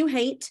things that you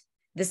hate.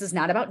 This is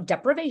not about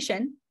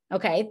deprivation.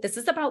 Okay. This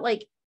is about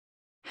like,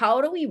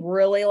 how do we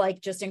really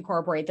like just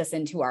incorporate this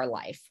into our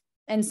life?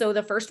 And so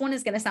the first one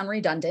is going to sound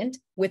redundant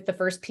with the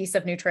first piece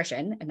of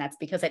nutrition, and that's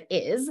because it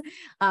is.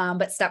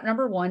 But step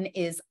number 1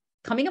 is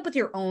coming up with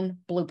your own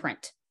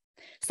blueprint.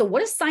 So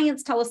what does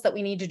science tell us that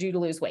we need to do to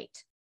lose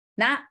weight?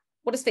 Not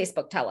what does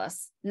Facebook tell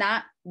us?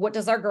 Not what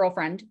does our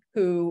girlfriend,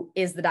 who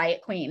is the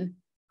diet queen,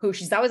 who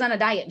she's always on a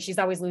diet and she's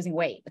always losing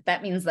weight, but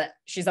that means that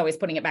she's always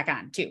putting it back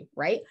on too,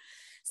 right?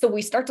 So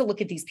we start to look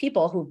at these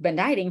people who've been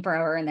dieting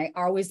forever and they're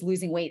always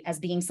losing weight as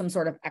being some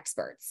sort of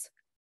experts.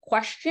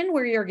 Question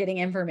where you're getting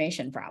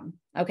information from,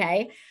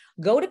 okay?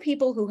 Go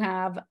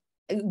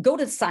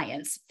to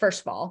science,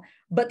 first of all,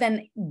 but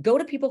then go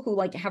to people who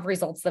like have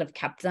results that have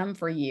kept them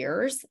for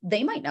years.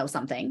 They might know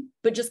something,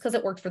 but just because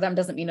it worked for them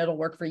doesn't mean it'll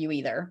work for you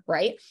either,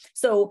 right?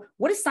 So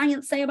what does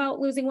science say about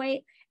losing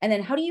weight? And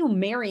then how do you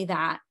marry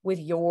that with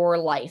your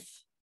life?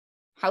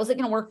 How's it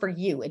going to work for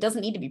you? It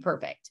doesn't need to be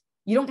perfect.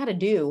 You don't got to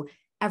do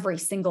every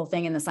single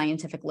thing in the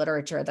scientific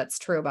literature that's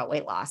true about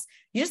weight loss.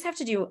 You just have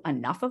to do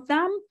enough of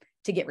them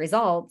to get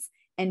results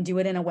and do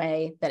it in a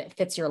way that it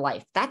fits your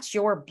life. That's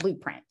your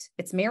blueprint.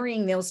 It's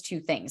marrying those 2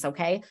 things.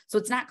 Okay. So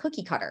it's not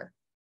cookie cutter.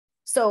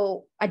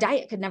 So a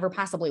diet could never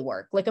possibly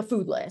work, like a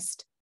food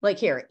list, like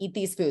here, eat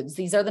these foods.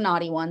 These are the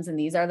naughty ones and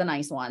these are the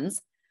nice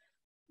ones,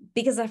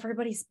 because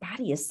everybody's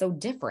body is so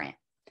different.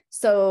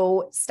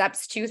 So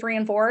steps 2, 3,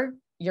 and 4,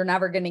 you're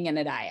never getting in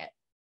a diet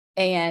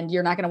and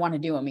you're not going to want to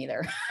do them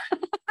either.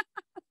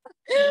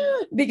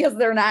 Because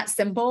they're not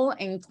simple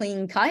and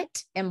clean cut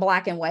and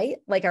black and white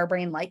like our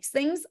brain likes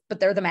things, but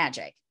they're the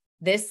magic.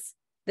 This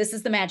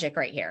is the magic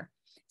right here.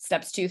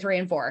 Steps 2, 3,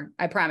 and 4.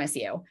 I promise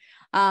you.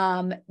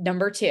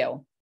 Number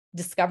 2,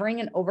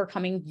 discovering and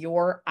overcoming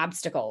your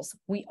obstacles.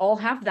 We all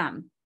have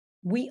them.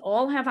 We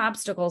all have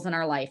obstacles in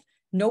our life.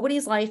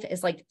 Nobody's life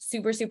is like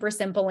super, super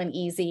simple and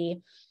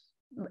easy.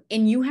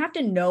 And you have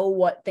to know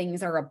what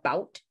things are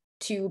about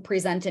to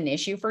present an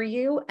issue for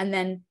you and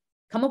then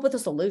come up with a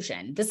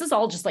solution. This is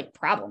all just like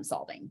problem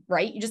solving,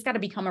 right? You just got to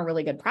become a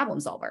really good problem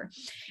solver.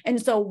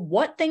 And so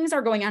what things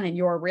are going on in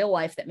your real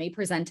life that may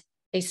present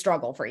a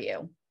struggle for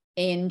you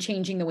in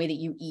changing the way that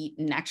you eat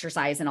and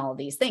exercise and all of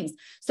these things?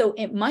 So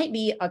it might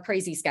be a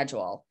crazy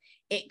schedule.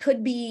 It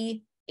could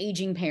be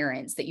aging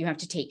parents that you have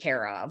to take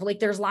care of. Like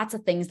there's lots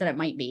of things that it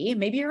might be.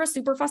 Maybe you're a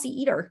super fussy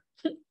eater.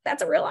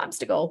 That's a real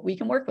obstacle. We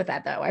can work with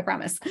that though, I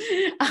promise.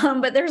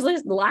 But there's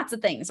lots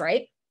of things,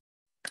 right?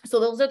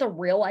 So those are the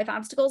real life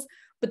obstacles,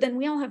 but then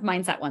we all have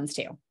mindset ones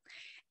too.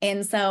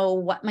 And so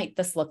what might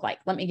this look like?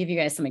 Let me give you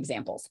guys some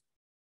examples.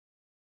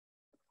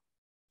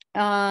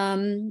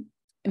 Maybe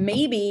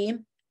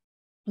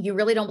you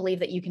really don't believe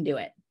that you can do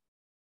it.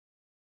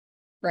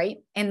 Right.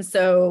 And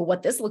so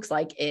what this looks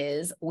like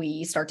is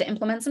we start to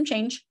implement some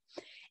change.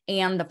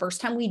 And the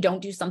first time we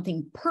don't do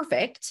something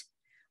perfect,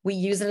 we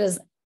use it as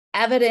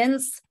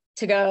evidence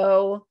to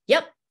go,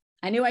 yep,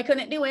 I knew I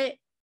couldn't do it.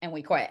 And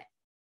we quit.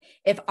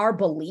 If our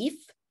belief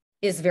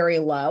is very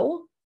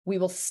low, we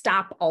will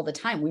stop all the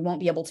time. We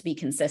won't be able to be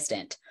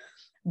consistent.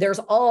 There's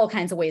all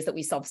kinds of ways that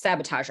we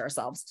self-sabotage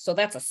ourselves. So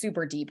that's a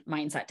super deep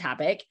mindset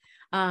topic.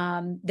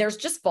 There's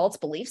just false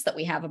beliefs that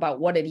we have about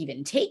what it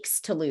even takes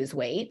to lose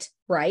weight,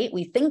 right?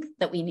 We think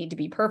that we need to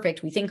be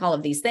perfect. We think all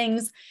of these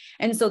things.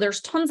 And so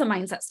there's tons of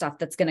mindset stuff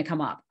that's going to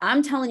come up.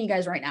 I'm telling you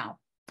guys right now,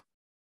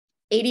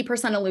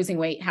 80% of losing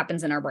weight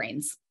happens in our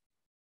brains.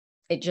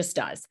 It just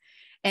does.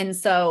 And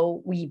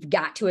so we've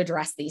got to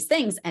address these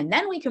things. And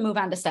then we can move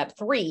on to step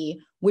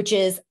 3, which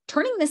is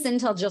turning this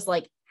into just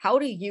like How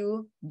do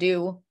you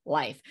do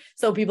life?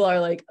 So people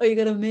are like, oh, you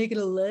got to make it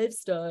a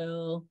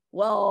lifestyle.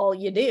 Well,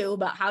 you do,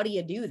 but how do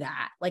you do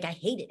that? Like, I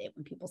hated it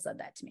when people said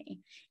that to me.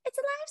 It's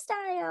a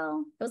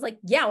lifestyle. I was like,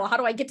 yeah, well, how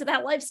do I get to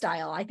that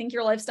lifestyle? I think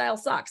your lifestyle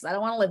sucks. I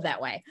don't want to live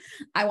that way.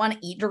 I want to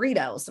eat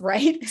Doritos,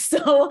 right? So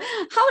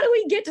how do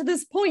we get to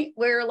this point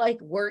where like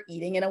we're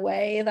eating in a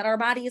way that our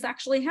body is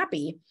actually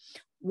happy?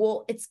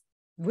 Well, it's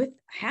with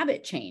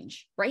habit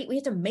change, right? We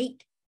have to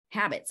make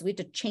habits. We have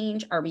to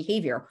change our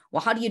behavior.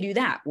 Well, how do you do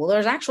that? Well,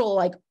 there's actual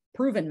like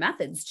proven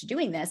methods to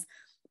doing this,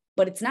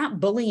 but it's not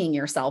bullying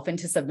yourself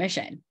into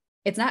submission.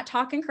 It's not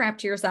talking crap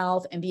to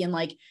yourself and being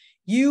like,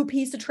 you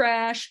piece of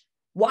trash.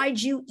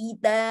 Why'd you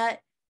eat that?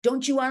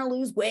 Don't you want to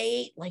lose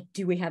weight? Like,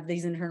 do we have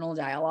these internal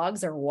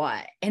dialogues or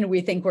what? And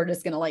we think we're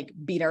just going to like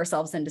beat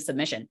ourselves into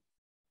submission.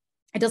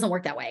 It doesn't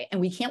work that way. And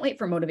we can't wait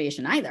for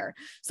motivation either.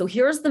 So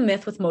here's the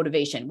myth with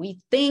motivation. We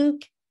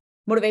think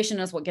motivation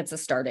is what gets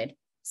us started.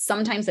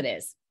 Sometimes it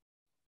is.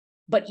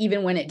 But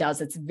even when it does,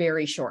 it's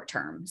very short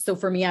term. So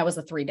for me, I was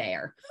a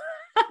 3-dayer.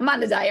 I'm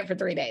on a diet for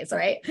 3 days,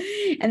 right?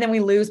 And then we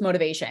lose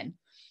motivation.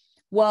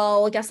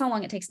 Well, guess how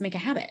long it takes to make a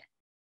habit?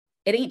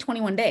 It ain't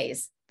 21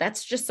 days.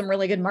 That's just some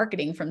really good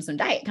marketing from some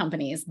diet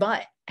companies,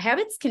 but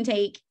habits can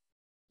take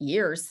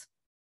years.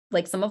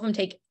 Like some of them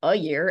take a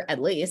year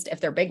at least, if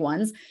they're big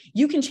ones.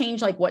 You can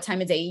change like what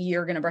time of day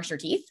you're going to brush your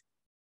teeth.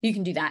 You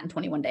can do that in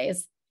 21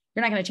 days.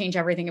 You're not going to change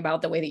everything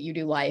about the way that you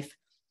do life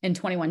in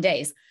 21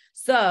 days.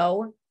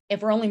 So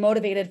if we're only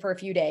motivated for a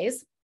few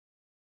days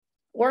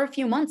or a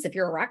few months, if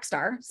you're a rock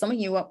star, some of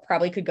you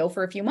probably could go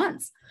for a few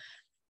months,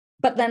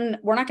 but then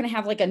we're not going to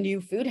have like a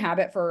new food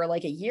habit for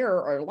like a year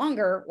or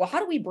longer. Well, how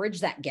do we bridge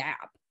that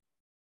gap?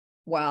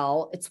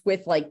 Well, it's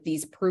with like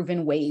these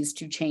proven ways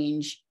to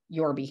change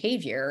your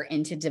behavior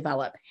and to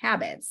develop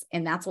habits.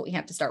 And that's what we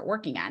have to start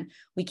working on.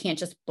 We can't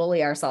just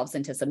bully ourselves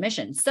into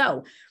submission.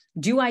 So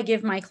do I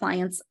give my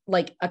clients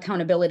like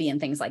accountability and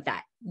things like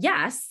that?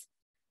 Yes.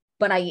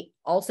 But I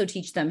also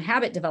teach them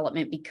habit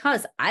development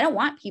because I don't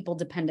want people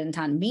dependent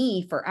on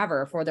me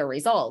forever for their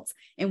results.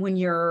 And when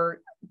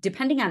you're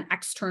depending on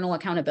external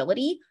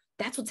accountability,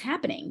 that's what's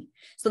happening.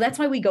 So that's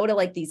why we go to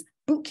like these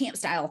boot camp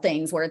style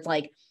things where it's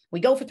like, we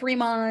go for 3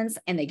 months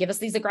and they give us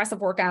these aggressive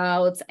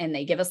workouts and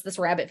they give us this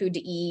rabbit food to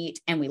eat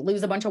and we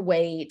lose a bunch of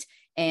weight.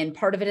 And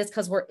part of it is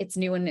because it's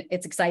new and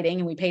it's exciting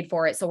and we paid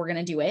for it. So we're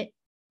going to do it.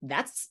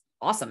 That's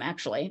awesome,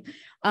 actually.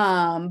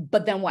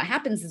 But then what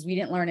happens is we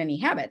didn't learn any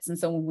habits. And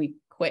so when we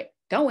quit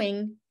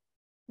going,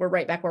 we're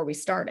right back where we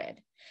started.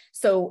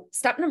 So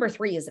step number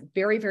 3 is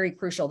very, very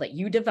crucial that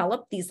you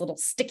develop these little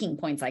sticking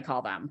points, I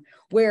call them,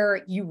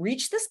 where you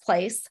reach this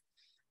place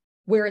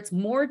where it's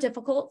more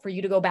difficult for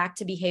you to go back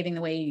to behaving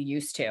the way you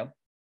used to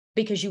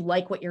because you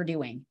like what you're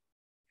doing.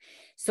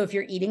 So if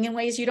you're eating in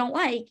ways you don't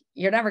like,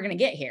 you're never going to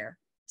get here.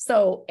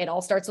 So it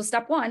all starts with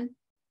step 1,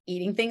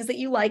 eating things that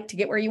you like to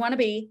get where you want to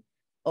be,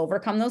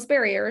 overcome those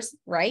barriers,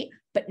 right?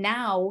 But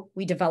now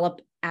we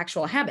develop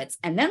actual habits.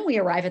 And then we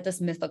arrive at this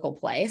mythical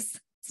place.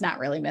 It's not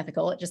really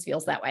mythical. It just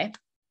feels that way,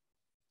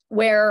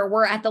 where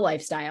we're at the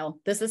lifestyle.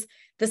 This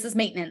is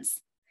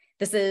maintenance.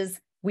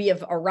 We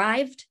have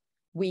arrived.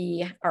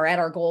 We are at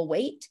our goal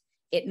weight.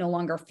 It no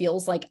longer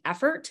feels like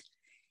effort.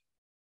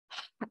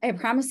 I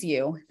promise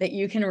you that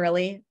you can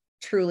really,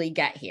 truly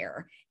get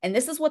here. And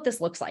this is what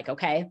this looks like.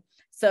 Okay.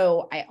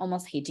 So I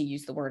almost hate to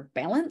use the word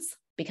balance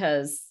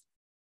because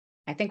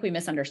I think we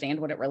misunderstand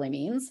what it really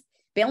means.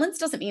 Balance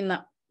doesn't mean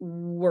that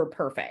we're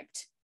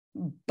perfect,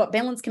 but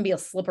balance can be a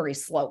slippery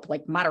slope.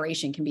 Like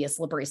moderation can be a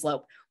slippery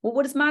slope. Well,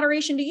 what is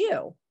moderation to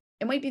you?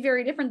 It might be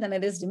very different than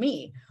it is to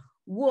me.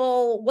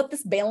 Well, what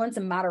this balance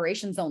and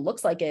moderation zone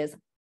looks like is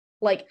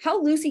like,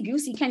 how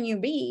loosey-goosey can you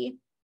be,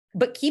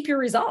 but keep your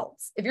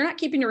results? If you're not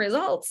keeping your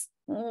results,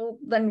 well,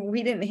 then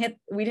we didn't hit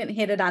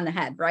it on the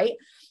head, right?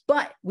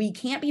 But we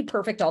can't be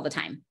perfect all the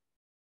time.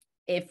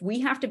 If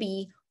we have to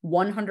be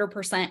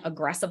 100%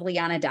 aggressively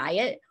on a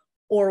diet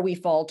or we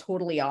fall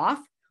totally off,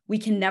 we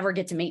can never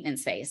get to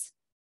maintenance phase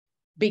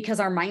because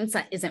our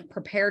mindset isn't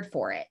prepared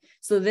for it.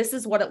 So this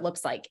is what it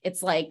looks like.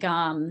 It's like,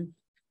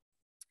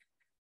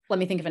 let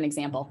me think of an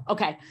example.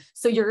 Okay.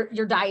 So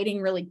you're dieting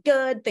really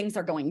good. Things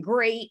are going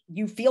great.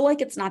 You feel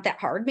like it's not that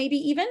hard, maybe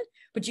even,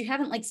 but you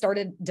haven't like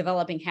started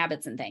developing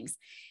habits and things.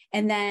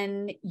 And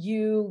then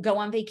you go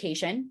on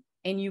vacation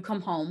and you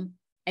come home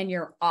and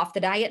you're off the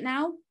diet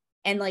now.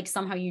 And like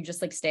somehow you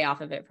just like stay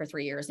off of it for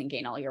 3 years and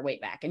gain all your weight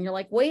back. And you're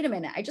like, wait a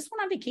minute, I just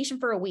went on vacation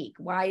for a week.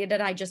 Why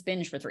did I just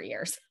binge for 3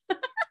 years?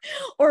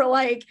 Or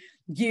like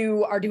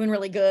you are doing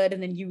really good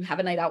and then you have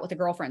a night out with the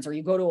girlfriends or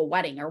you go to a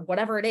wedding or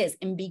whatever it is.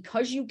 And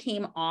because you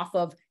came off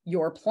of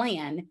your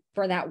plan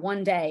for that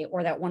one day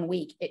or that 1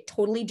 week, it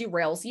totally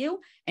derails you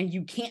and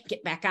you can't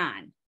get back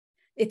on.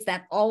 It's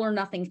that all or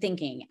nothing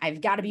thinking.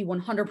 I've got to be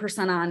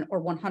 100% on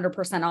or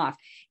 100% off.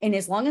 And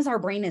as long as our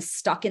brain is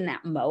stuck in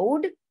that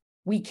mode,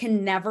 we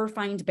can never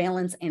find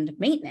balance and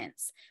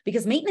maintenance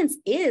because maintenance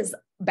is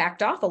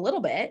backed off a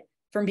little bit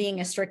from being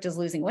as strict as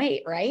losing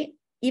weight, right?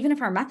 Even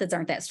if our methods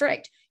aren't that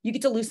strict, you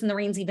get to loosen the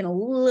reins even a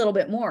little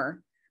bit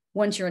more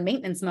once you're in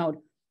maintenance mode.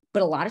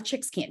 But a lot of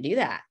chicks can't do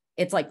that.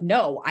 It's like,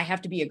 no, I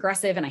have to be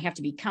aggressive and I have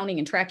to be counting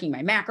and tracking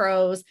my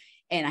macros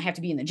and I have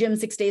to be in the gym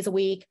 6 days a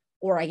week,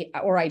 or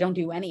I don't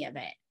do any of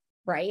it.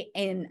 Right.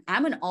 And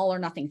I'm an all or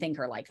nothing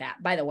thinker like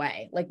that, by the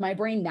way. Like my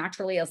brain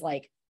naturally is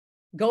like,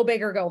 go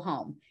big or go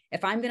home.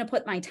 If I'm going to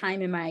put my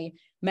time and my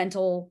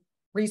mental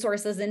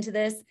resources into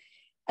this,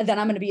 then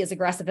I'm going to be as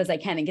aggressive as I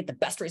can and get the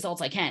best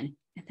results I can.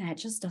 And that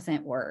just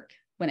doesn't work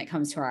when it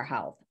comes to our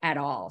health at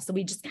all. So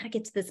we just got to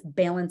get to this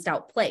balanced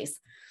out place.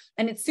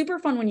 And it's super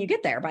fun when you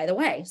get there, by the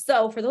way.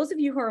 So for those of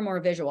you who are more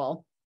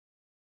visual,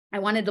 I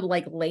wanted to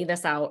like lay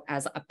this out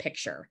as a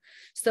picture.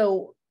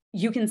 So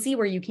you can see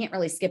where you can't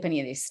really skip any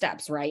of these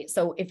steps, right?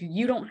 So if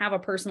you don't have a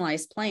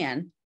personalized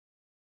plan,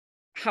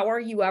 how are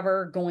you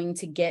ever going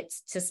to get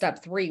to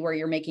step 3 where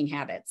you're making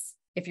habits?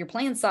 If your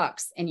plan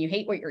sucks and you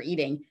hate what you're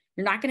eating,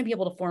 you're not going to be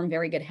able to form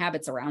very good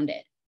habits around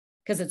it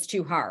because it's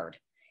too hard.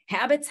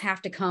 Habits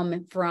have to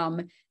come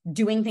from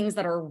doing things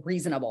that are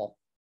reasonable.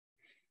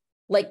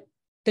 Like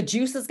the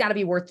juice has got to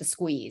be worth the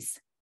squeeze.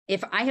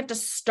 If I have to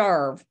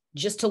starve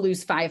just to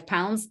lose 5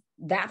 pounds,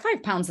 that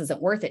 5 pounds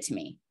isn't worth it to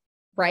me,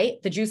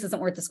 right? The juice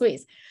isn't worth the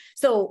squeeze.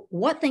 So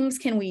what things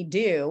can we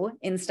do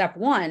in step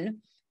 1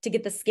 to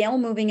get the scale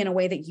moving in a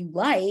way that you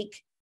like,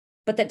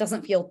 but that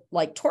doesn't feel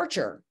like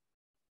torture,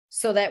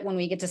 so that when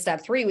we get to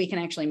step 3, we can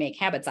actually make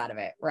habits out of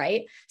it,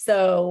 right?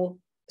 So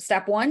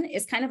step 1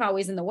 is kind of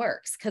always in the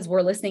works because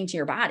we're listening to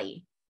your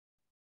body.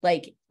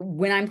 Like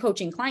when I'm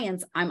coaching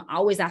clients, I'm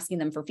always asking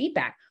them for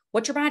feedback.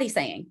 What's your body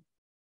saying?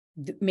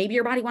 Maybe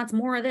your body wants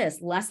more of this,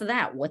 less of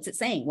that. What's it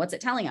saying? What's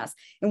it telling us?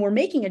 And we're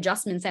making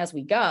adjustments as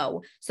we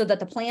go so that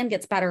the plan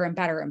gets better and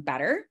better and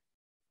better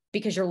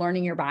because you're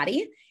learning your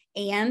body.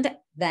 And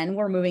then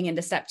we're moving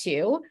into step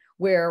 2,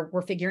 where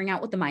we're figuring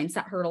out what the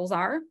mindset hurdles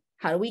are.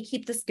 How do we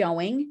keep this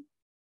going?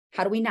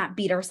 How do we not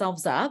beat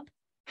ourselves up?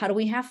 How do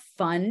we have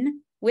fun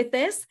with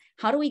this?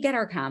 How do we get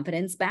our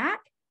confidence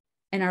back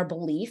and our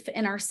belief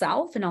in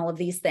ourselves and all of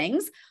these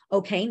things?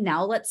 Okay,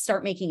 now let's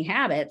start making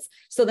habits.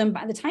 So then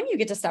by the time you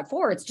get to step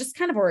 4, it's just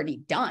kind of already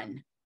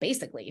done,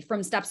 basically,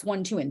 from steps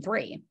 1, 2, and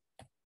 3.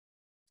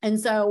 And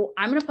so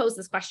I'm going to pose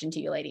this question to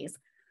you, ladies.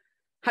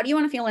 How do you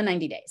want to feel in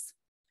 90 days?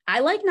 I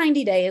like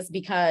 90 days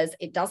because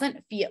it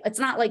doesn't feel, it's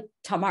not like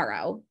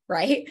tomorrow,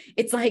 right?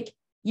 It's like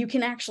you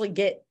can actually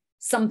get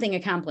something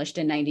accomplished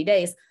in 90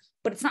 days,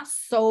 but it's not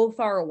so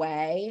far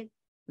away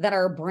that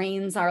our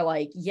brains are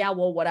like, yeah,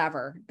 well,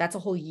 whatever. That's a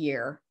whole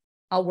year.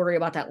 I'll worry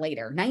about that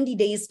later. 90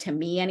 days to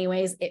me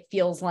anyways, it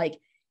feels like,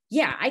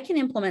 yeah, I can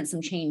implement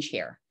some change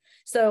here.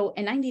 So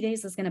in 90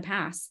 days is going to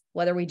pass,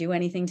 whether we do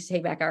anything to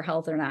take back our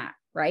health or not,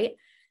 right?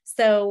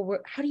 So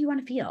how do you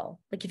want to feel?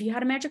 Like if you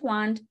had a magic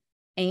wand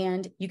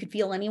and you could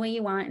feel any way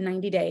you want in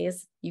 90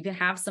 days, you could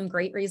have some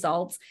great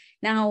results.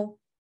 Now,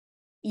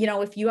 you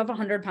know, if you have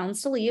 100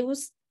 pounds to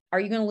lose, are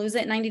you going to lose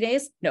it in 90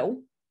 days?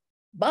 No,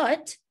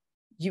 but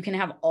you can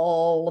have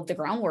all of the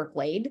groundwork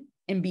laid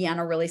and be on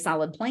a really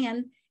solid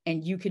plan.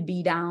 And you could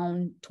be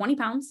down 20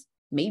 pounds,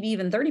 maybe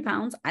even 30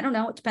 pounds. I don't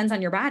know. It depends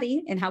on your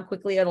body and how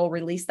quickly it'll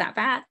release that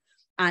fat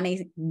on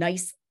a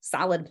nice,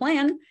 solid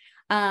plan.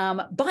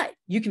 But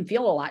you can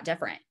feel a lot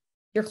different.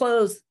 Your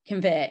clothes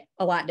can fit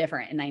a lot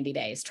different in 90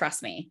 days.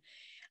 Trust me.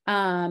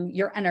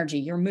 Your energy,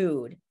 your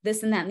mood,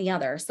 this and that and the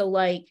other. So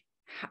like,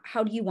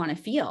 how do you want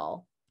to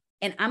feel?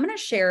 And I'm going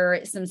to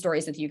share some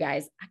stories with you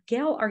guys.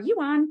 Gail, are you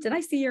on? Did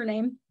I see your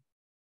name?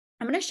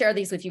 I'm going to share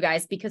these with you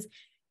guys because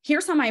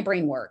here's how my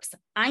brain works.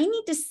 I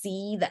need to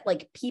see that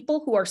like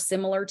people who are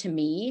similar to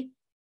me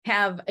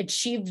have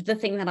achieved the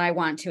thing that I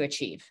want to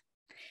achieve,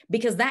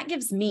 because that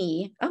gives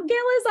me, oh, Gail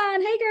is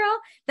on. Hey girl,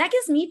 that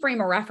gives me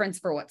frame of reference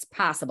for what's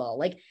possible.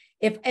 Like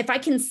if I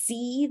can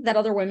see that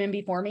other women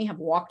before me have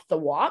walked the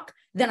walk,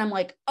 then I'm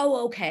like,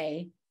 oh,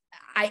 okay,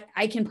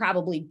 I can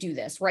probably do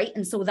this. Right.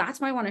 And so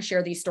that's why I want to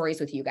share these stories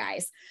with you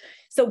guys.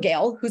 So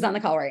Gail, who's on the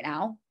call right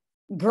now,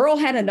 girl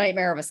had a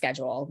nightmare of a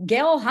schedule.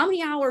 Gail, how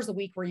many hours a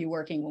week were you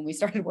working when we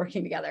started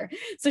working together?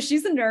 So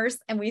she's a nurse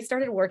and we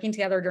started working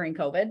together during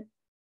COVID.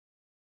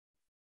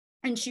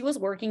 And she was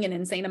working an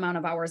insane amount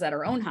of hours at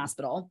her own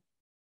hospital.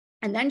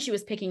 And then she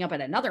was picking up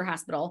at another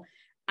hospital.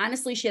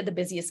 Honestly, she had the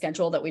busiest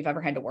schedule that we've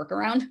ever had to work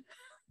around.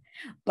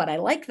 But I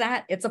like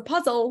that. It's a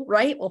puzzle,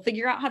 right? We'll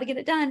figure out how to get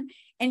it done.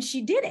 And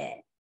she did it.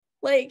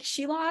 Like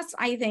she lost,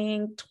 I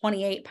think,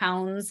 28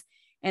 pounds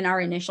in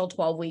our initial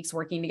 12 weeks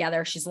working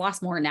together. She's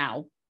lost more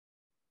now.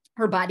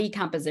 Her body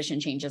composition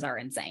changes are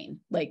insane.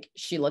 Like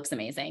she looks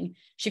amazing.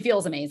 She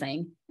feels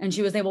amazing. And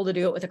she was able to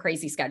do it with a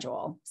crazy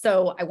schedule.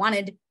 So I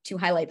wanted to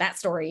highlight that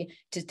story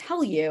to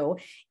tell you,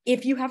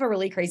 if you have a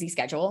really crazy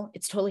schedule,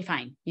 it's totally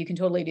fine. You can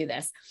totally do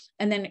this.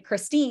 And then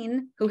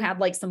Christine, who had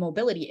like some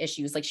mobility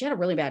issues, like she had a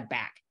really bad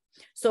back.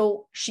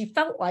 So she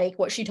felt like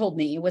what she told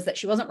me was that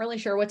she wasn't really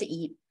sure what to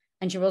eat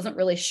and she wasn't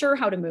really sure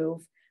how to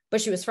move,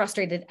 but she was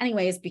frustrated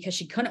anyways because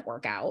she couldn't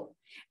work out.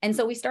 And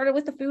so we started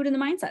with the food and the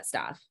mindset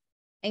stuff.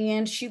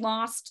 And she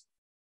lost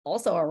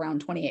also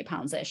around 28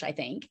 pounds-ish, I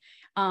think.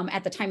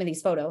 At the time of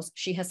these photos,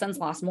 she has since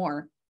lost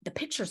more. The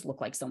pictures look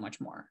like so much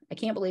more. I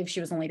can't believe she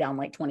was only down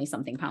like 20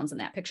 something pounds in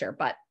that picture,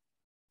 but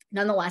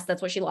nonetheless,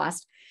 that's what she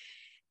lost.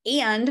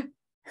 And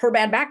her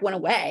bad back went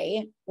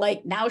away.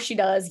 Like now she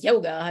does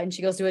yoga and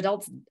she goes to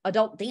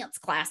adult dance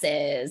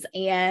classes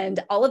and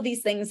all of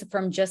these things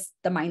from just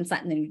the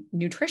mindset and the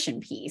nutrition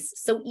piece.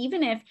 So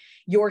even if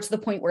you're to the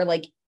point where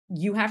like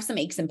you have some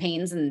aches and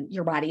pains and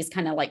your body's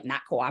kind of like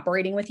not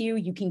cooperating with you,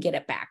 you can get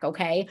it back.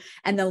 Okay.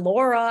 And then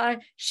Laura,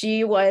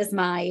 she was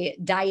my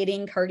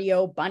dieting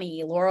cardio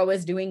bunny. Laura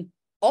was doing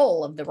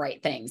all of the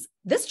right things.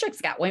 This chick's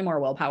got way more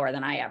willpower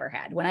than I ever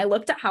had. When I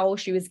looked at how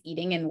she was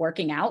eating and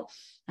working out,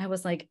 I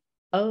was like,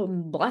 oh,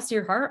 bless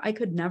your heart. I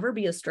could never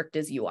be as strict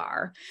as you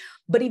are.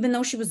 But even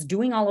though she was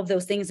doing all of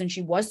those things and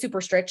she was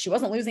super strict, she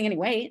wasn't losing any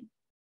weight.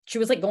 She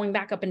was like going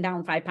back up and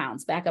down 5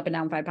 pounds, back up and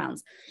down 5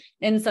 pounds.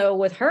 And so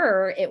with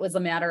her, it was a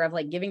matter of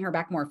like giving her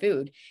back more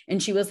food.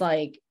 And she was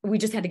like, we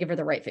just had to give her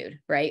the right food,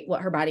 right?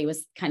 What her body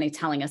was kind of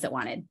telling us it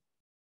wanted.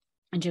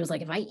 And she was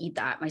like, if I eat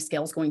that, my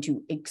scale's going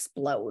to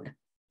explode.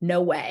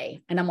 No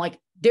way. And I'm like,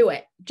 do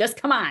it.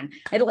 Just come on.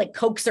 I had to like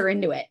coax her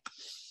into it.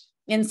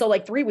 And so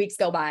like 3 weeks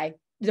go by.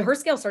 Her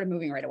scale started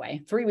moving right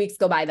away. 3 weeks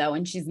go by though.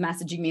 And she's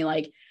messaging me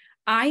like,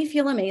 I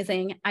feel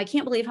amazing. I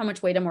can't believe how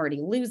much weight I'm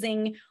already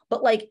losing.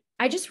 But like,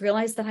 I just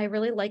realized that I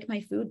really like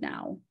my food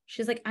now.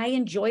 She's like, I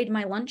enjoyed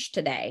my lunch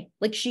today.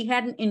 Like she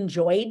hadn't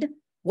enjoyed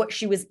what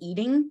she was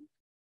eating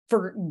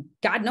for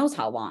God knows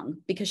how long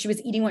because she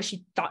was eating what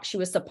she thought she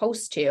was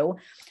supposed to.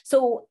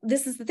 So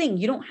this is the thing.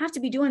 You don't have to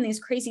be doing these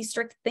crazy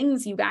strict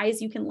things, you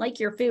guys. You can like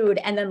your food.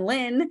 And then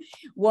Lynn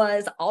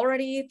was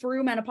already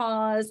through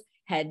menopause,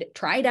 had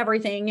tried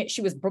everything.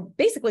 She was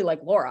basically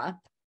like Laura,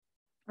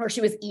 or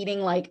she was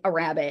eating like a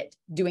rabbit,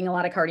 doing a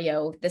lot of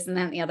cardio, this and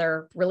that and the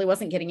other, really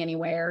wasn't getting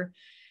anywhere.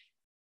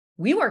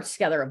 We worked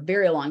together a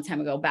very long time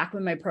ago, back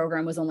when my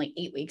program was only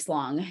 8 weeks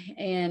long.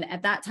 And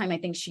at that time, I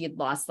think she had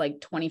lost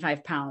like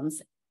 25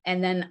 pounds.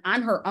 And then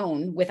on her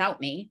own without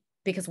me,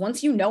 because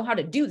once you know how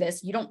to do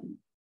this, you don't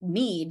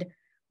need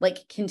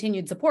like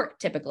continued support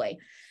typically.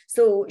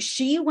 So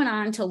she went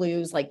on to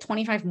lose like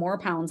 25 more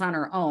pounds on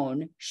her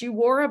own. She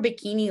wore a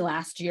bikini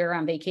last year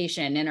on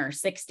vacation in her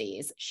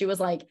 60s. She was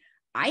like,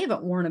 I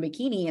haven't worn a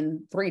bikini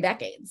in 3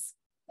 decades.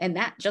 And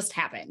that just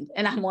happened.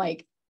 And I'm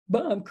like,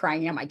 I'm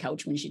crying on my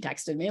couch when she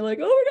texted me like,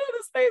 oh my God,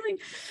 it's amazing.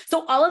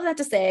 So all of that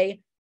to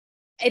say,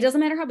 it doesn't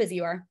matter how busy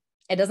you are.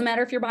 It doesn't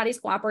matter if your body's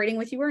cooperating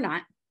with you or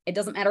not. It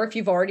doesn't matter if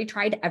you've already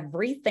tried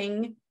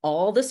everything,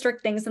 all the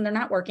strict things and they're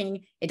not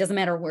working. It doesn't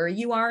matter where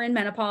you are in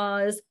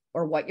menopause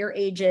or what your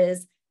age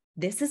is.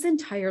 This is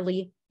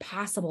entirely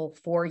possible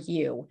for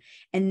you.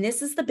 And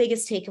this is the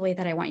biggest takeaway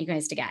that I want you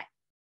guys to get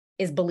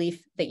is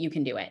belief that you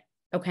can do it.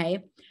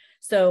 Okay.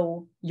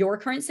 So your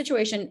current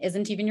situation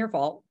isn't even your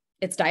fault.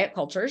 It's diet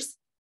culture's.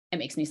 It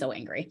makes me so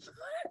angry.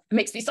 It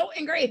makes me so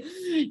angry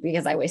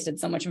because I wasted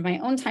so much of my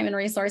own time and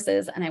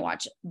resources and I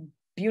watch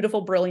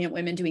beautiful, brilliant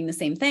women doing the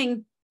same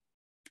thing.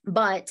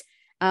 But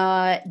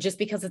just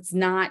because it's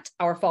not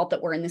our fault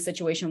that we're in the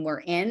situation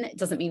we're in, it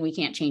doesn't mean we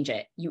can't change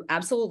it. You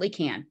absolutely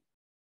can.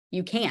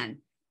 You can.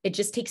 It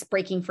just takes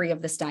breaking free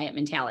of this diet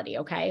mentality.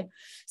 Okay.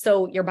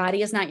 So your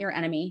body is not your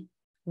enemy.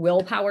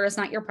 Willpower is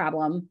not your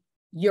problem.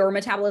 Your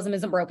metabolism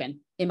isn't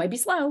broken. It might be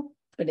slow,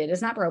 but it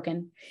is not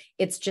broken.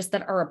 It's just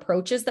that our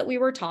approaches that we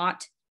were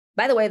taught,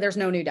 by the way, there's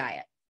no new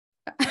diet.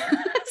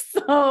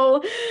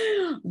 So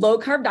low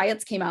carb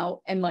diets came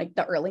out in like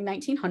the early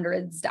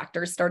 1900s.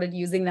 Doctors started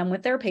using them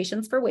with their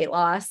patients for weight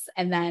loss.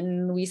 And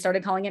then we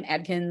started calling it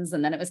Atkins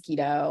and then it was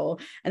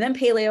keto and then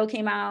paleo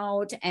came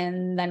out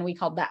and then we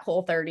called that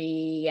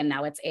Whole30 and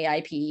now it's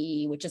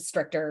AIP, which is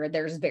stricter.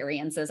 There's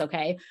variances.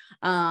 Okay.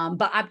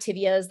 But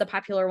Optivia is the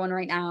popular one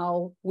right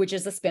now, which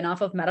is a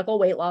spinoff of medical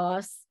weight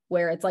loss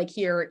where it's like,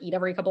 here, eat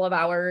every couple of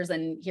hours.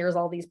 And here's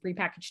all these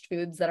prepackaged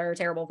foods that are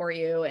terrible for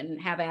you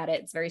and have at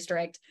it. It's very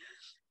strict.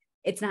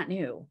 It's not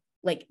new.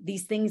 Like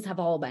these things have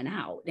all been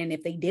out. And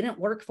if they didn't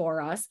work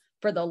for us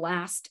for the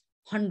last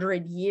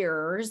 100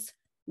 years,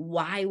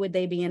 why would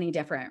they be any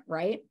different?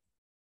 Right.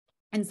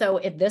 And so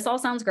if this all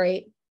sounds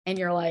great and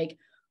you're like,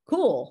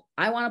 cool,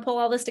 I want to pull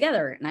all this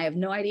together and I have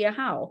no idea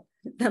how,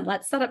 then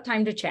let's set up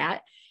time to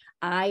chat.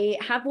 I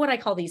have what I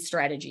call these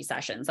strategy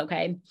sessions.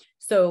 Okay.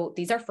 So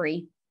these are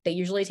free. They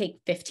usually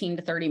take 15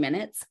 to 30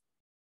 minutes.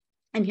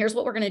 And here's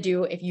what we're going to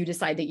do if you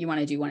decide that you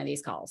want to do one of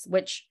these calls,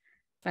 which,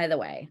 by the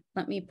way,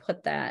 let me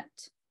put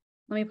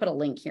a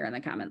link here in the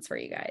comments for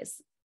you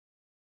guys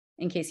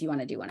in case you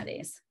want to do one of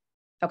these.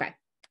 Okay.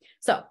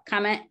 So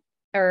comment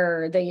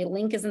or the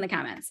link is in the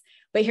comments,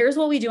 but here's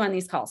what we do on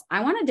these calls.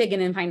 I want to dig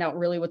in and find out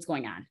really what's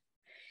going on.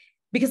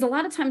 Because a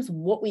lot of times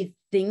what we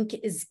think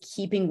is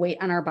keeping weight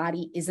on our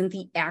body isn't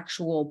the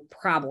actual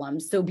problem.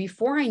 So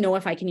before I know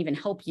if I can even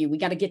help you, we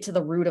got to get to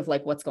the root of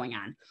like what's going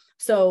on.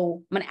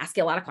 So I'm going to ask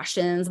you a lot of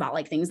questions about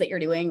like things that you're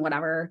doing,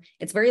 whatever.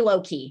 It's very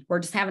low key. We're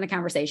just having a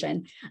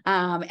conversation.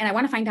 And I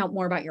want to find out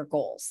more about your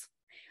goals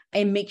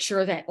and make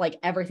sure that like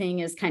everything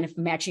is kind of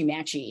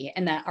matchy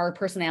and that our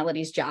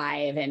personalities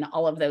jive and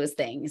all of those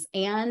things.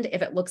 And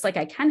if it looks like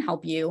I can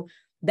help you,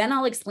 then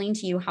I'll explain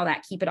to you how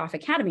that Keep It Off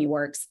Academy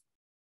works.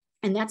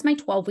 And that's my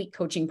 12-week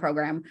coaching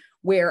program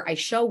where I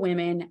show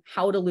women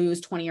how to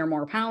lose 20 or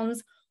more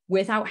pounds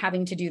without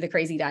having to do the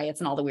crazy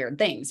diets and all the weird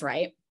things,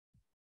 right?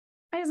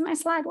 why is my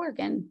slide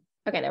working?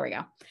 Okay, there we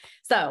go.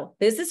 So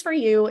this is for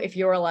you if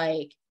you're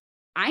like,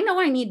 I know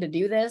I need to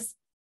do this,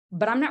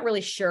 but I'm not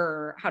really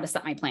sure how to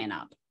set my plan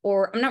up,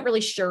 or I'm not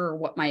really sure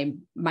what my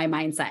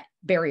mindset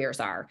barriers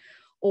are,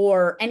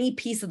 or any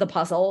piece of the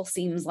puzzle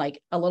seems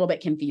like a little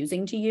bit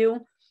confusing to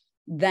you,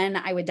 then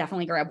I would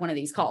definitely grab one of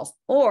these calls.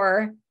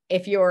 Or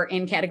if you're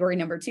in category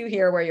number 2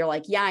 here, where you're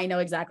like, yeah, I know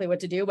exactly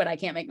what to do, but I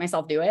can't make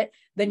myself do it,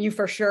 then you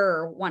for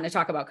sure want to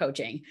talk about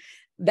coaching.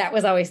 That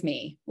was always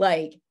me.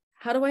 Like,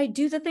 how do I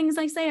do the things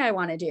I say I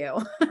want to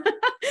do?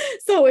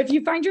 So if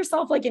you find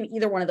yourself like in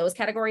either one of those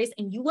categories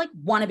and you like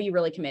want to be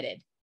really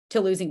committed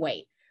to losing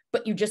weight,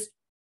 but you just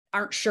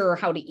aren't sure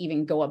how to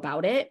even go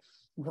about it,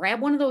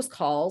 grab one of those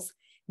calls.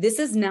 This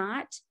is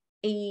not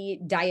a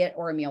diet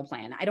or a meal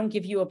plan. I don't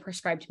give you a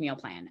prescribed meal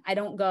plan. I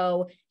don't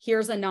go,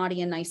 here's a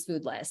naughty and nice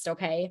food list.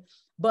 Okay.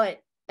 But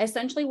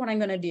essentially what I'm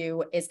going to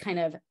do is kind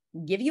of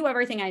give you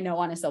everything I know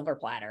on a silver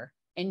platter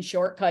and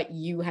shortcut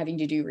you having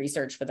to do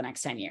research for the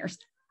next 10 years.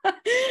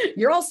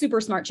 You're all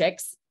super smart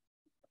chicks.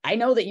 I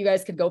know that you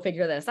guys could go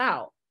figure this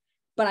out,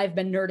 but I've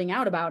been nerding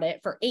out about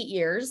it for 8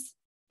 years.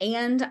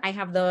 And I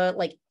have the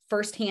like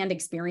firsthand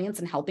experience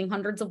in helping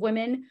hundreds of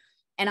women.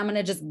 And I'm going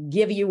to just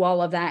give you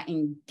all of that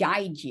and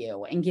guide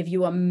you and give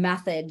you a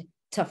method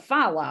to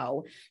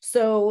follow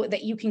so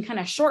that you can kind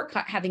of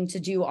shortcut having to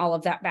do all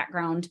of that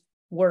background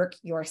work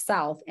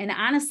yourself. And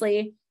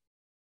honestly,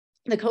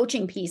 the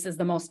coaching piece is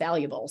the most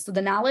valuable. So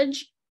the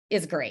knowledge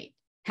is great.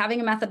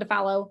 Having a method to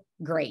follow,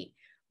 great.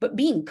 But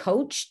being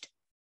coached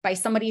by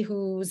somebody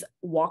who's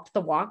walked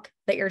the walk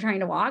that you're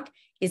trying to walk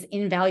is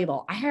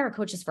invaluable. I hire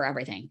coaches for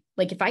everything.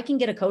 Like if I can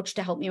get a coach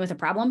to help me with a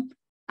problem,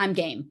 I'm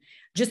game,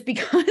 just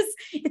because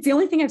it's the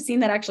only thing I've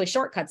seen that actually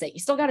shortcuts it. You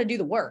still got to do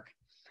the work,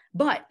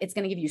 but it's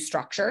going to give you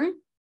structure.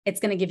 It's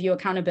going to give you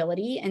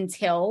accountability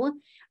until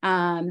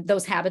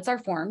those habits are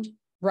formed,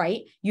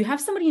 right? You have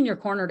somebody in your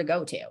corner to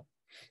go to.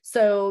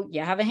 So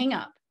you have a hang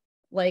up.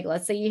 Like,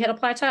 let's say you hit a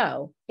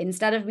plateau.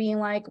 Instead of being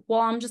like,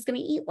 well, I'm just going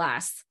to eat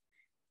less.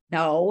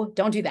 No,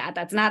 don't do that.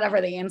 That's not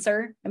ever the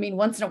answer. I mean,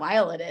 once in a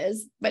while it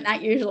is, but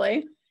not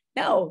usually.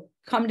 No,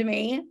 come to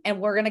me and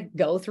we're going to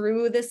go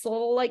through this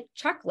little like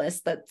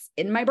checklist that's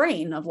in my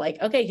brain of like,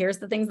 okay, here's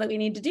the things that we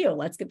need to do.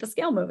 Let's get the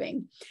scale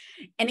moving.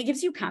 And it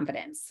gives you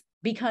confidence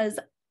because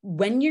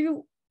when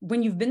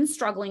you've been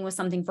struggling with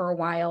something for a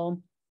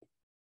while,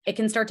 it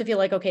can start to feel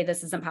like, okay,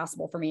 this isn't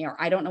possible for me, or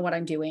I don't know what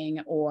I'm doing,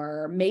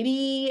 or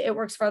maybe it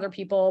works for other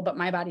people, but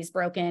my body's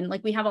broken.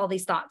 Like we have all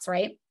these thoughts,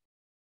 right?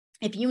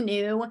 If you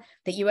knew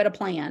that you had a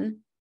plan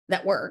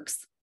that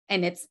works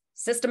and it's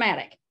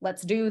systematic,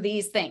 let's do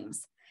these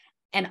things,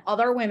 and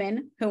other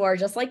women who are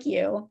just like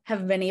you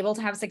have been able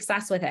to have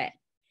success with it,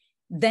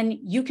 then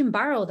you can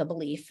borrow the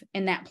belief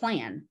in that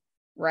plan,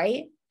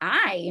 right?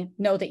 I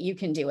know that you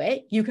can do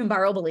it. You can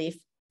borrow belief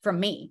from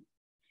me.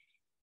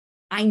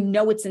 I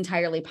know it's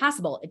entirely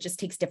possible. It just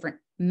takes different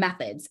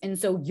methods. And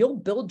so you'll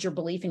build your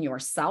belief in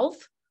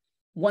yourself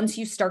once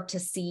you start to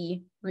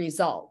see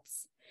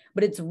results.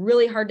 But it's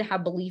really hard to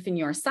have belief in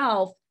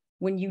yourself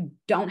when you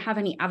don't have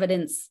any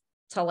evidence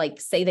to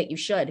like say that you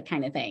should,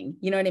 kind of thing.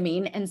 You know what I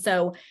mean? And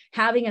so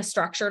having a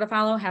structure to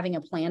follow, having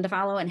a plan to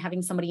follow, and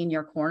having somebody in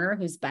your corner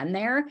who's been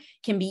there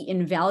can be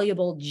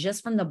invaluable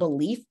just from the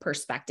belief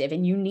perspective.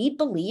 And you need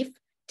belief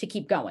to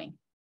keep going.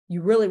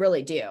 You really,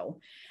 really do.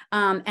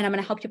 And I'm going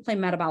to help you play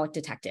metabolic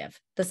detective.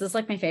 This is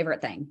like my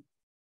favorite thing,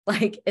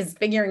 like is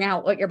figuring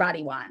out what your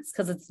body wants,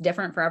 because it's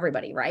different for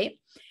everybody, right?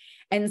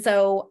 And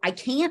so I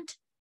can't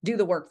do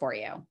the work for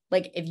you.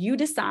 Like if you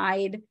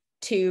decide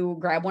to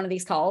grab one of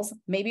these calls,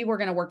 maybe we're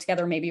going to work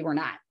together, maybe we're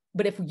not.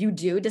 But if you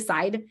do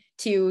decide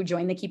to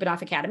join the Keep It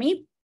Off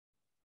Academy,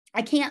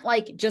 I can't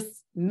like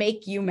just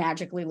make you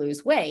magically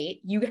lose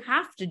weight. You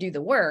have to do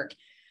the work,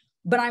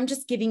 but I'm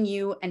just giving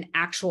you an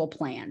actual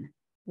plan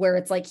where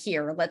it's like,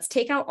 here, let's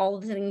take out all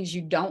the things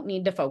you don't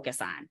need to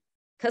focus on.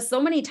 Because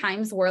so many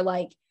times we're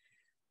like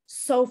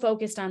so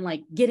focused on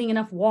like getting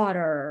enough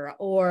water,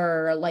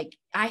 or like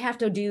I have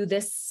to do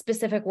this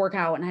specific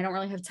workout and I don't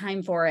really have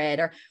time for it.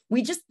 Or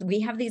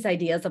we have these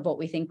ideas of what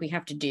we think we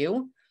have to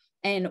do.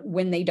 And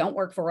when they don't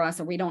work for us,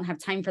 or we don't have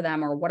time for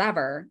them or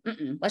whatever,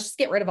 let's just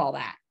get rid of all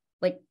that.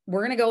 Like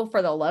we're going to go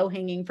for the low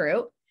hanging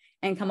fruit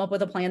and come up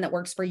with a plan that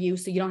works for you.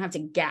 So you don't have to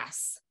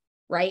guess,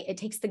 right? It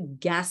takes the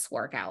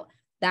guesswork out.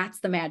 That's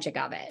the magic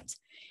of it.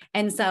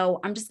 And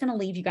so I'm just going to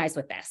leave you guys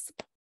with this.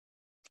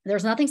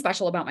 There's nothing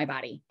special about my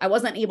body. I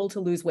wasn't able to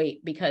lose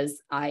weight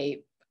because I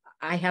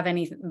have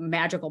any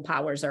magical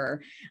powers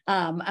or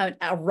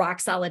a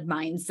rock solid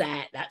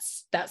mindset.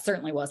 That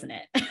certainly wasn't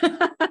it.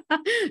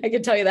 I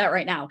can tell you that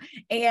right now.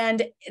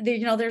 And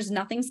there's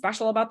nothing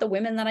special about the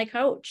women that I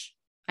coach.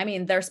 I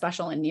mean, they're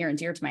special and near and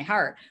dear to my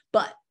heart,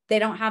 but they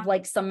don't have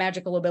like some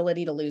magical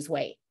ability to lose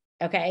weight.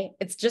 Okay.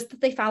 It's just that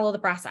they follow the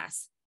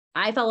process.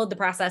 I followed the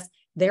process.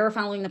 They're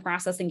following the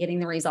process and getting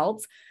the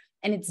results.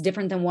 And it's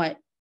different than what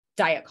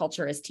diet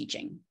culture is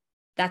teaching.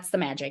 That's the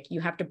magic.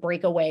 You have to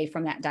break away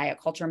from that diet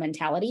culture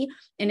mentality.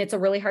 And it's a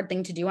really hard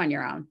thing to do on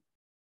your own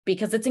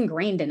because it's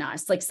ingrained in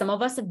us. Like some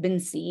of us have been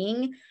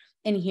seeing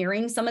and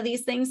hearing some of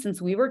these things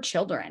since we were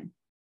children.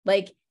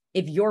 Like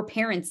if your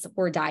parents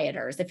were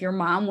dieters, if your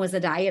mom was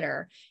a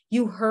dieter,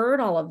 you heard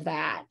all of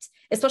that,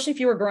 especially if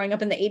you were growing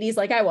up in the 80s,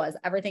 like I was.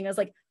 Everything was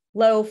like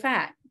low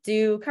fat,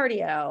 do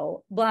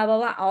cardio, blah, blah,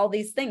 blah, all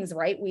these things,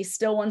 right? We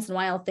still once in a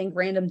while think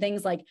random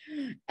things like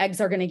eggs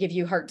are going to give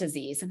you heart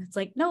disease. And it's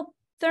like, nope,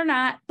 they're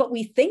not. But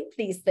we think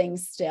these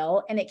things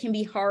still, and it can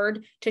be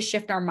hard to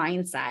shift our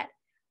mindset.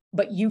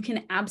 But you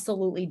can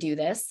absolutely do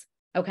this.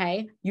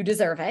 Okay. You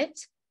deserve it.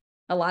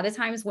 A lot of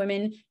times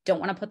women don't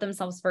want to put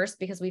themselves first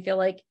because we feel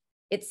like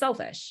it's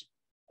selfish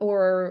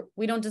or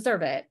we don't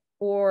deserve it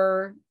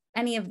or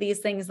any of these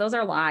things. Those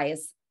are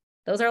lies.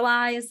 Those are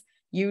lies.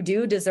 You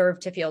do deserve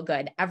to feel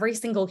good. Every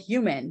single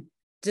human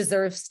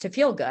deserves to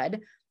feel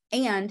good,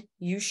 and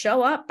you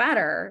show up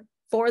better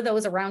for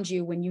those around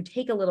you when you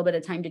take a little bit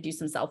of time to do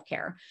some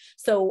self-care.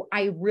 So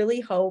I really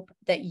hope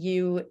that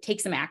you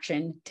take some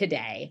action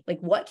today. Like,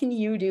 what can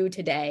you do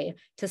today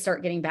to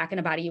start getting back in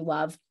a body you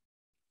love?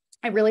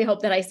 I really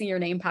hope that I see your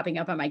name popping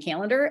up on my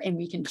calendar and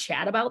we can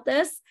chat about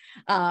this,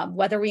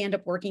 whether we end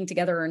up working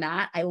together or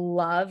not. I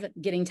love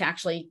getting to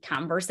actually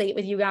conversate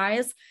with you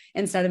guys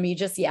instead of me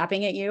just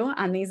yapping at you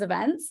on these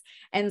events.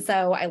 And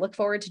so I look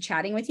forward to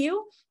chatting with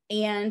you,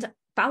 and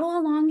follow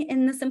along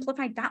in the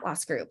Simplified Fat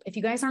Loss group. If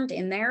you guys aren't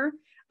in there,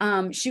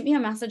 shoot me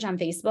a message on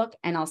Facebook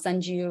and I'll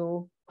send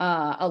you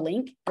a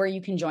link where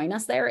you can join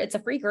us there. It's a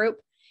free group.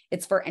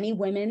 It's for any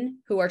women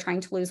who are trying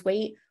to lose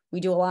weight. We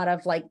do a lot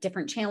of like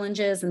different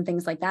challenges and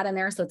things like that in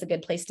there. So it's a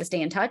good place to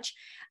stay in touch.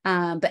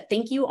 But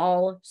thank you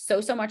all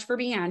so much for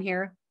being on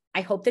here.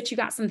 I hope that you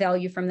got some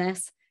value from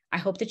this. I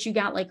hope that you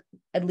got like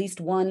at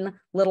least one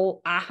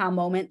little aha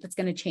moment that's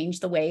going to change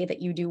the way that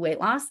you do weight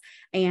loss.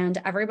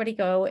 And everybody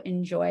go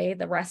enjoy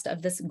the rest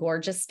of this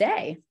gorgeous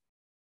day.